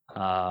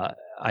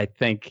 I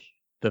think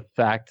the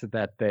fact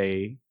that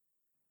they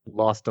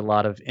lost a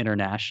lot of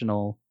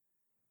international,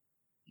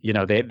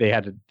 they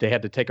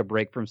had to take a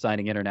break from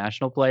signing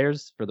international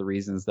players for the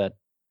reasons that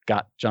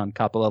got John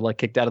Coppolella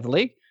kicked out of the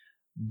league,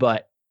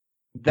 but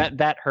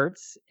that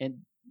hurts, and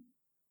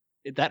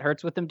that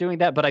hurts with them doing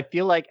that. But I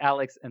feel like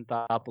Alex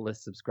Anthopoulos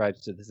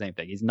subscribes to the same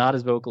thing. He's not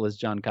as vocal as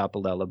John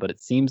Coppolella, but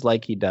it seems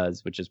like he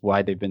does, which is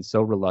why they've been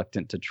so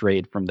reluctant to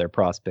trade from their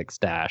prospect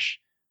stash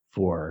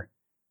for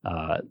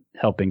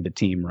helping the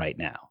team right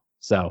now.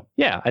 So,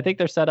 yeah, I think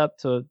they're set up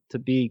to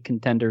be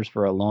contenders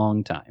for a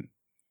long time.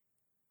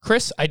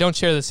 Chris, I don't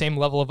share the same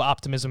level of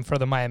optimism for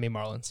the Miami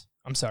Marlins.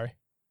 I'm sorry.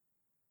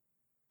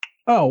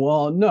 Oh,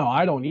 well, no,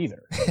 I don't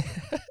either.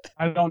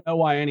 I don't know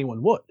why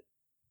anyone would.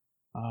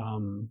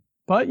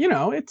 But,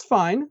 it's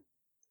fine.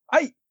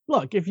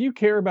 Look, if you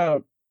care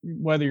about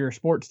whether your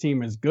sports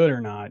team is good or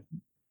not,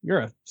 you're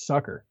a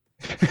sucker.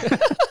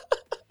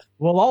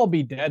 We'll all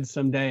be dead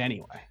someday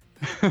anyway.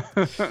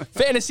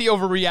 Fantasy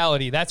over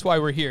reality. That's why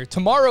we're here.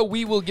 Tomorrow,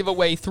 we will give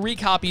away 3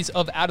 copies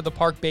of Out of the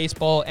Park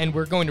Baseball, and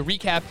we're going to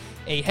recap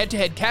a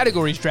head-to-head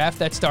categories draft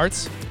that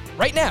starts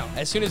right now,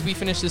 as soon as we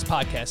finish this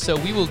podcast. So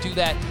we will do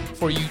that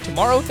for you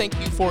tomorrow. Thank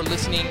you for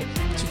listening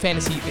to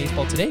Fantasy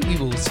Baseball today. We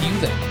will see you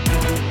then.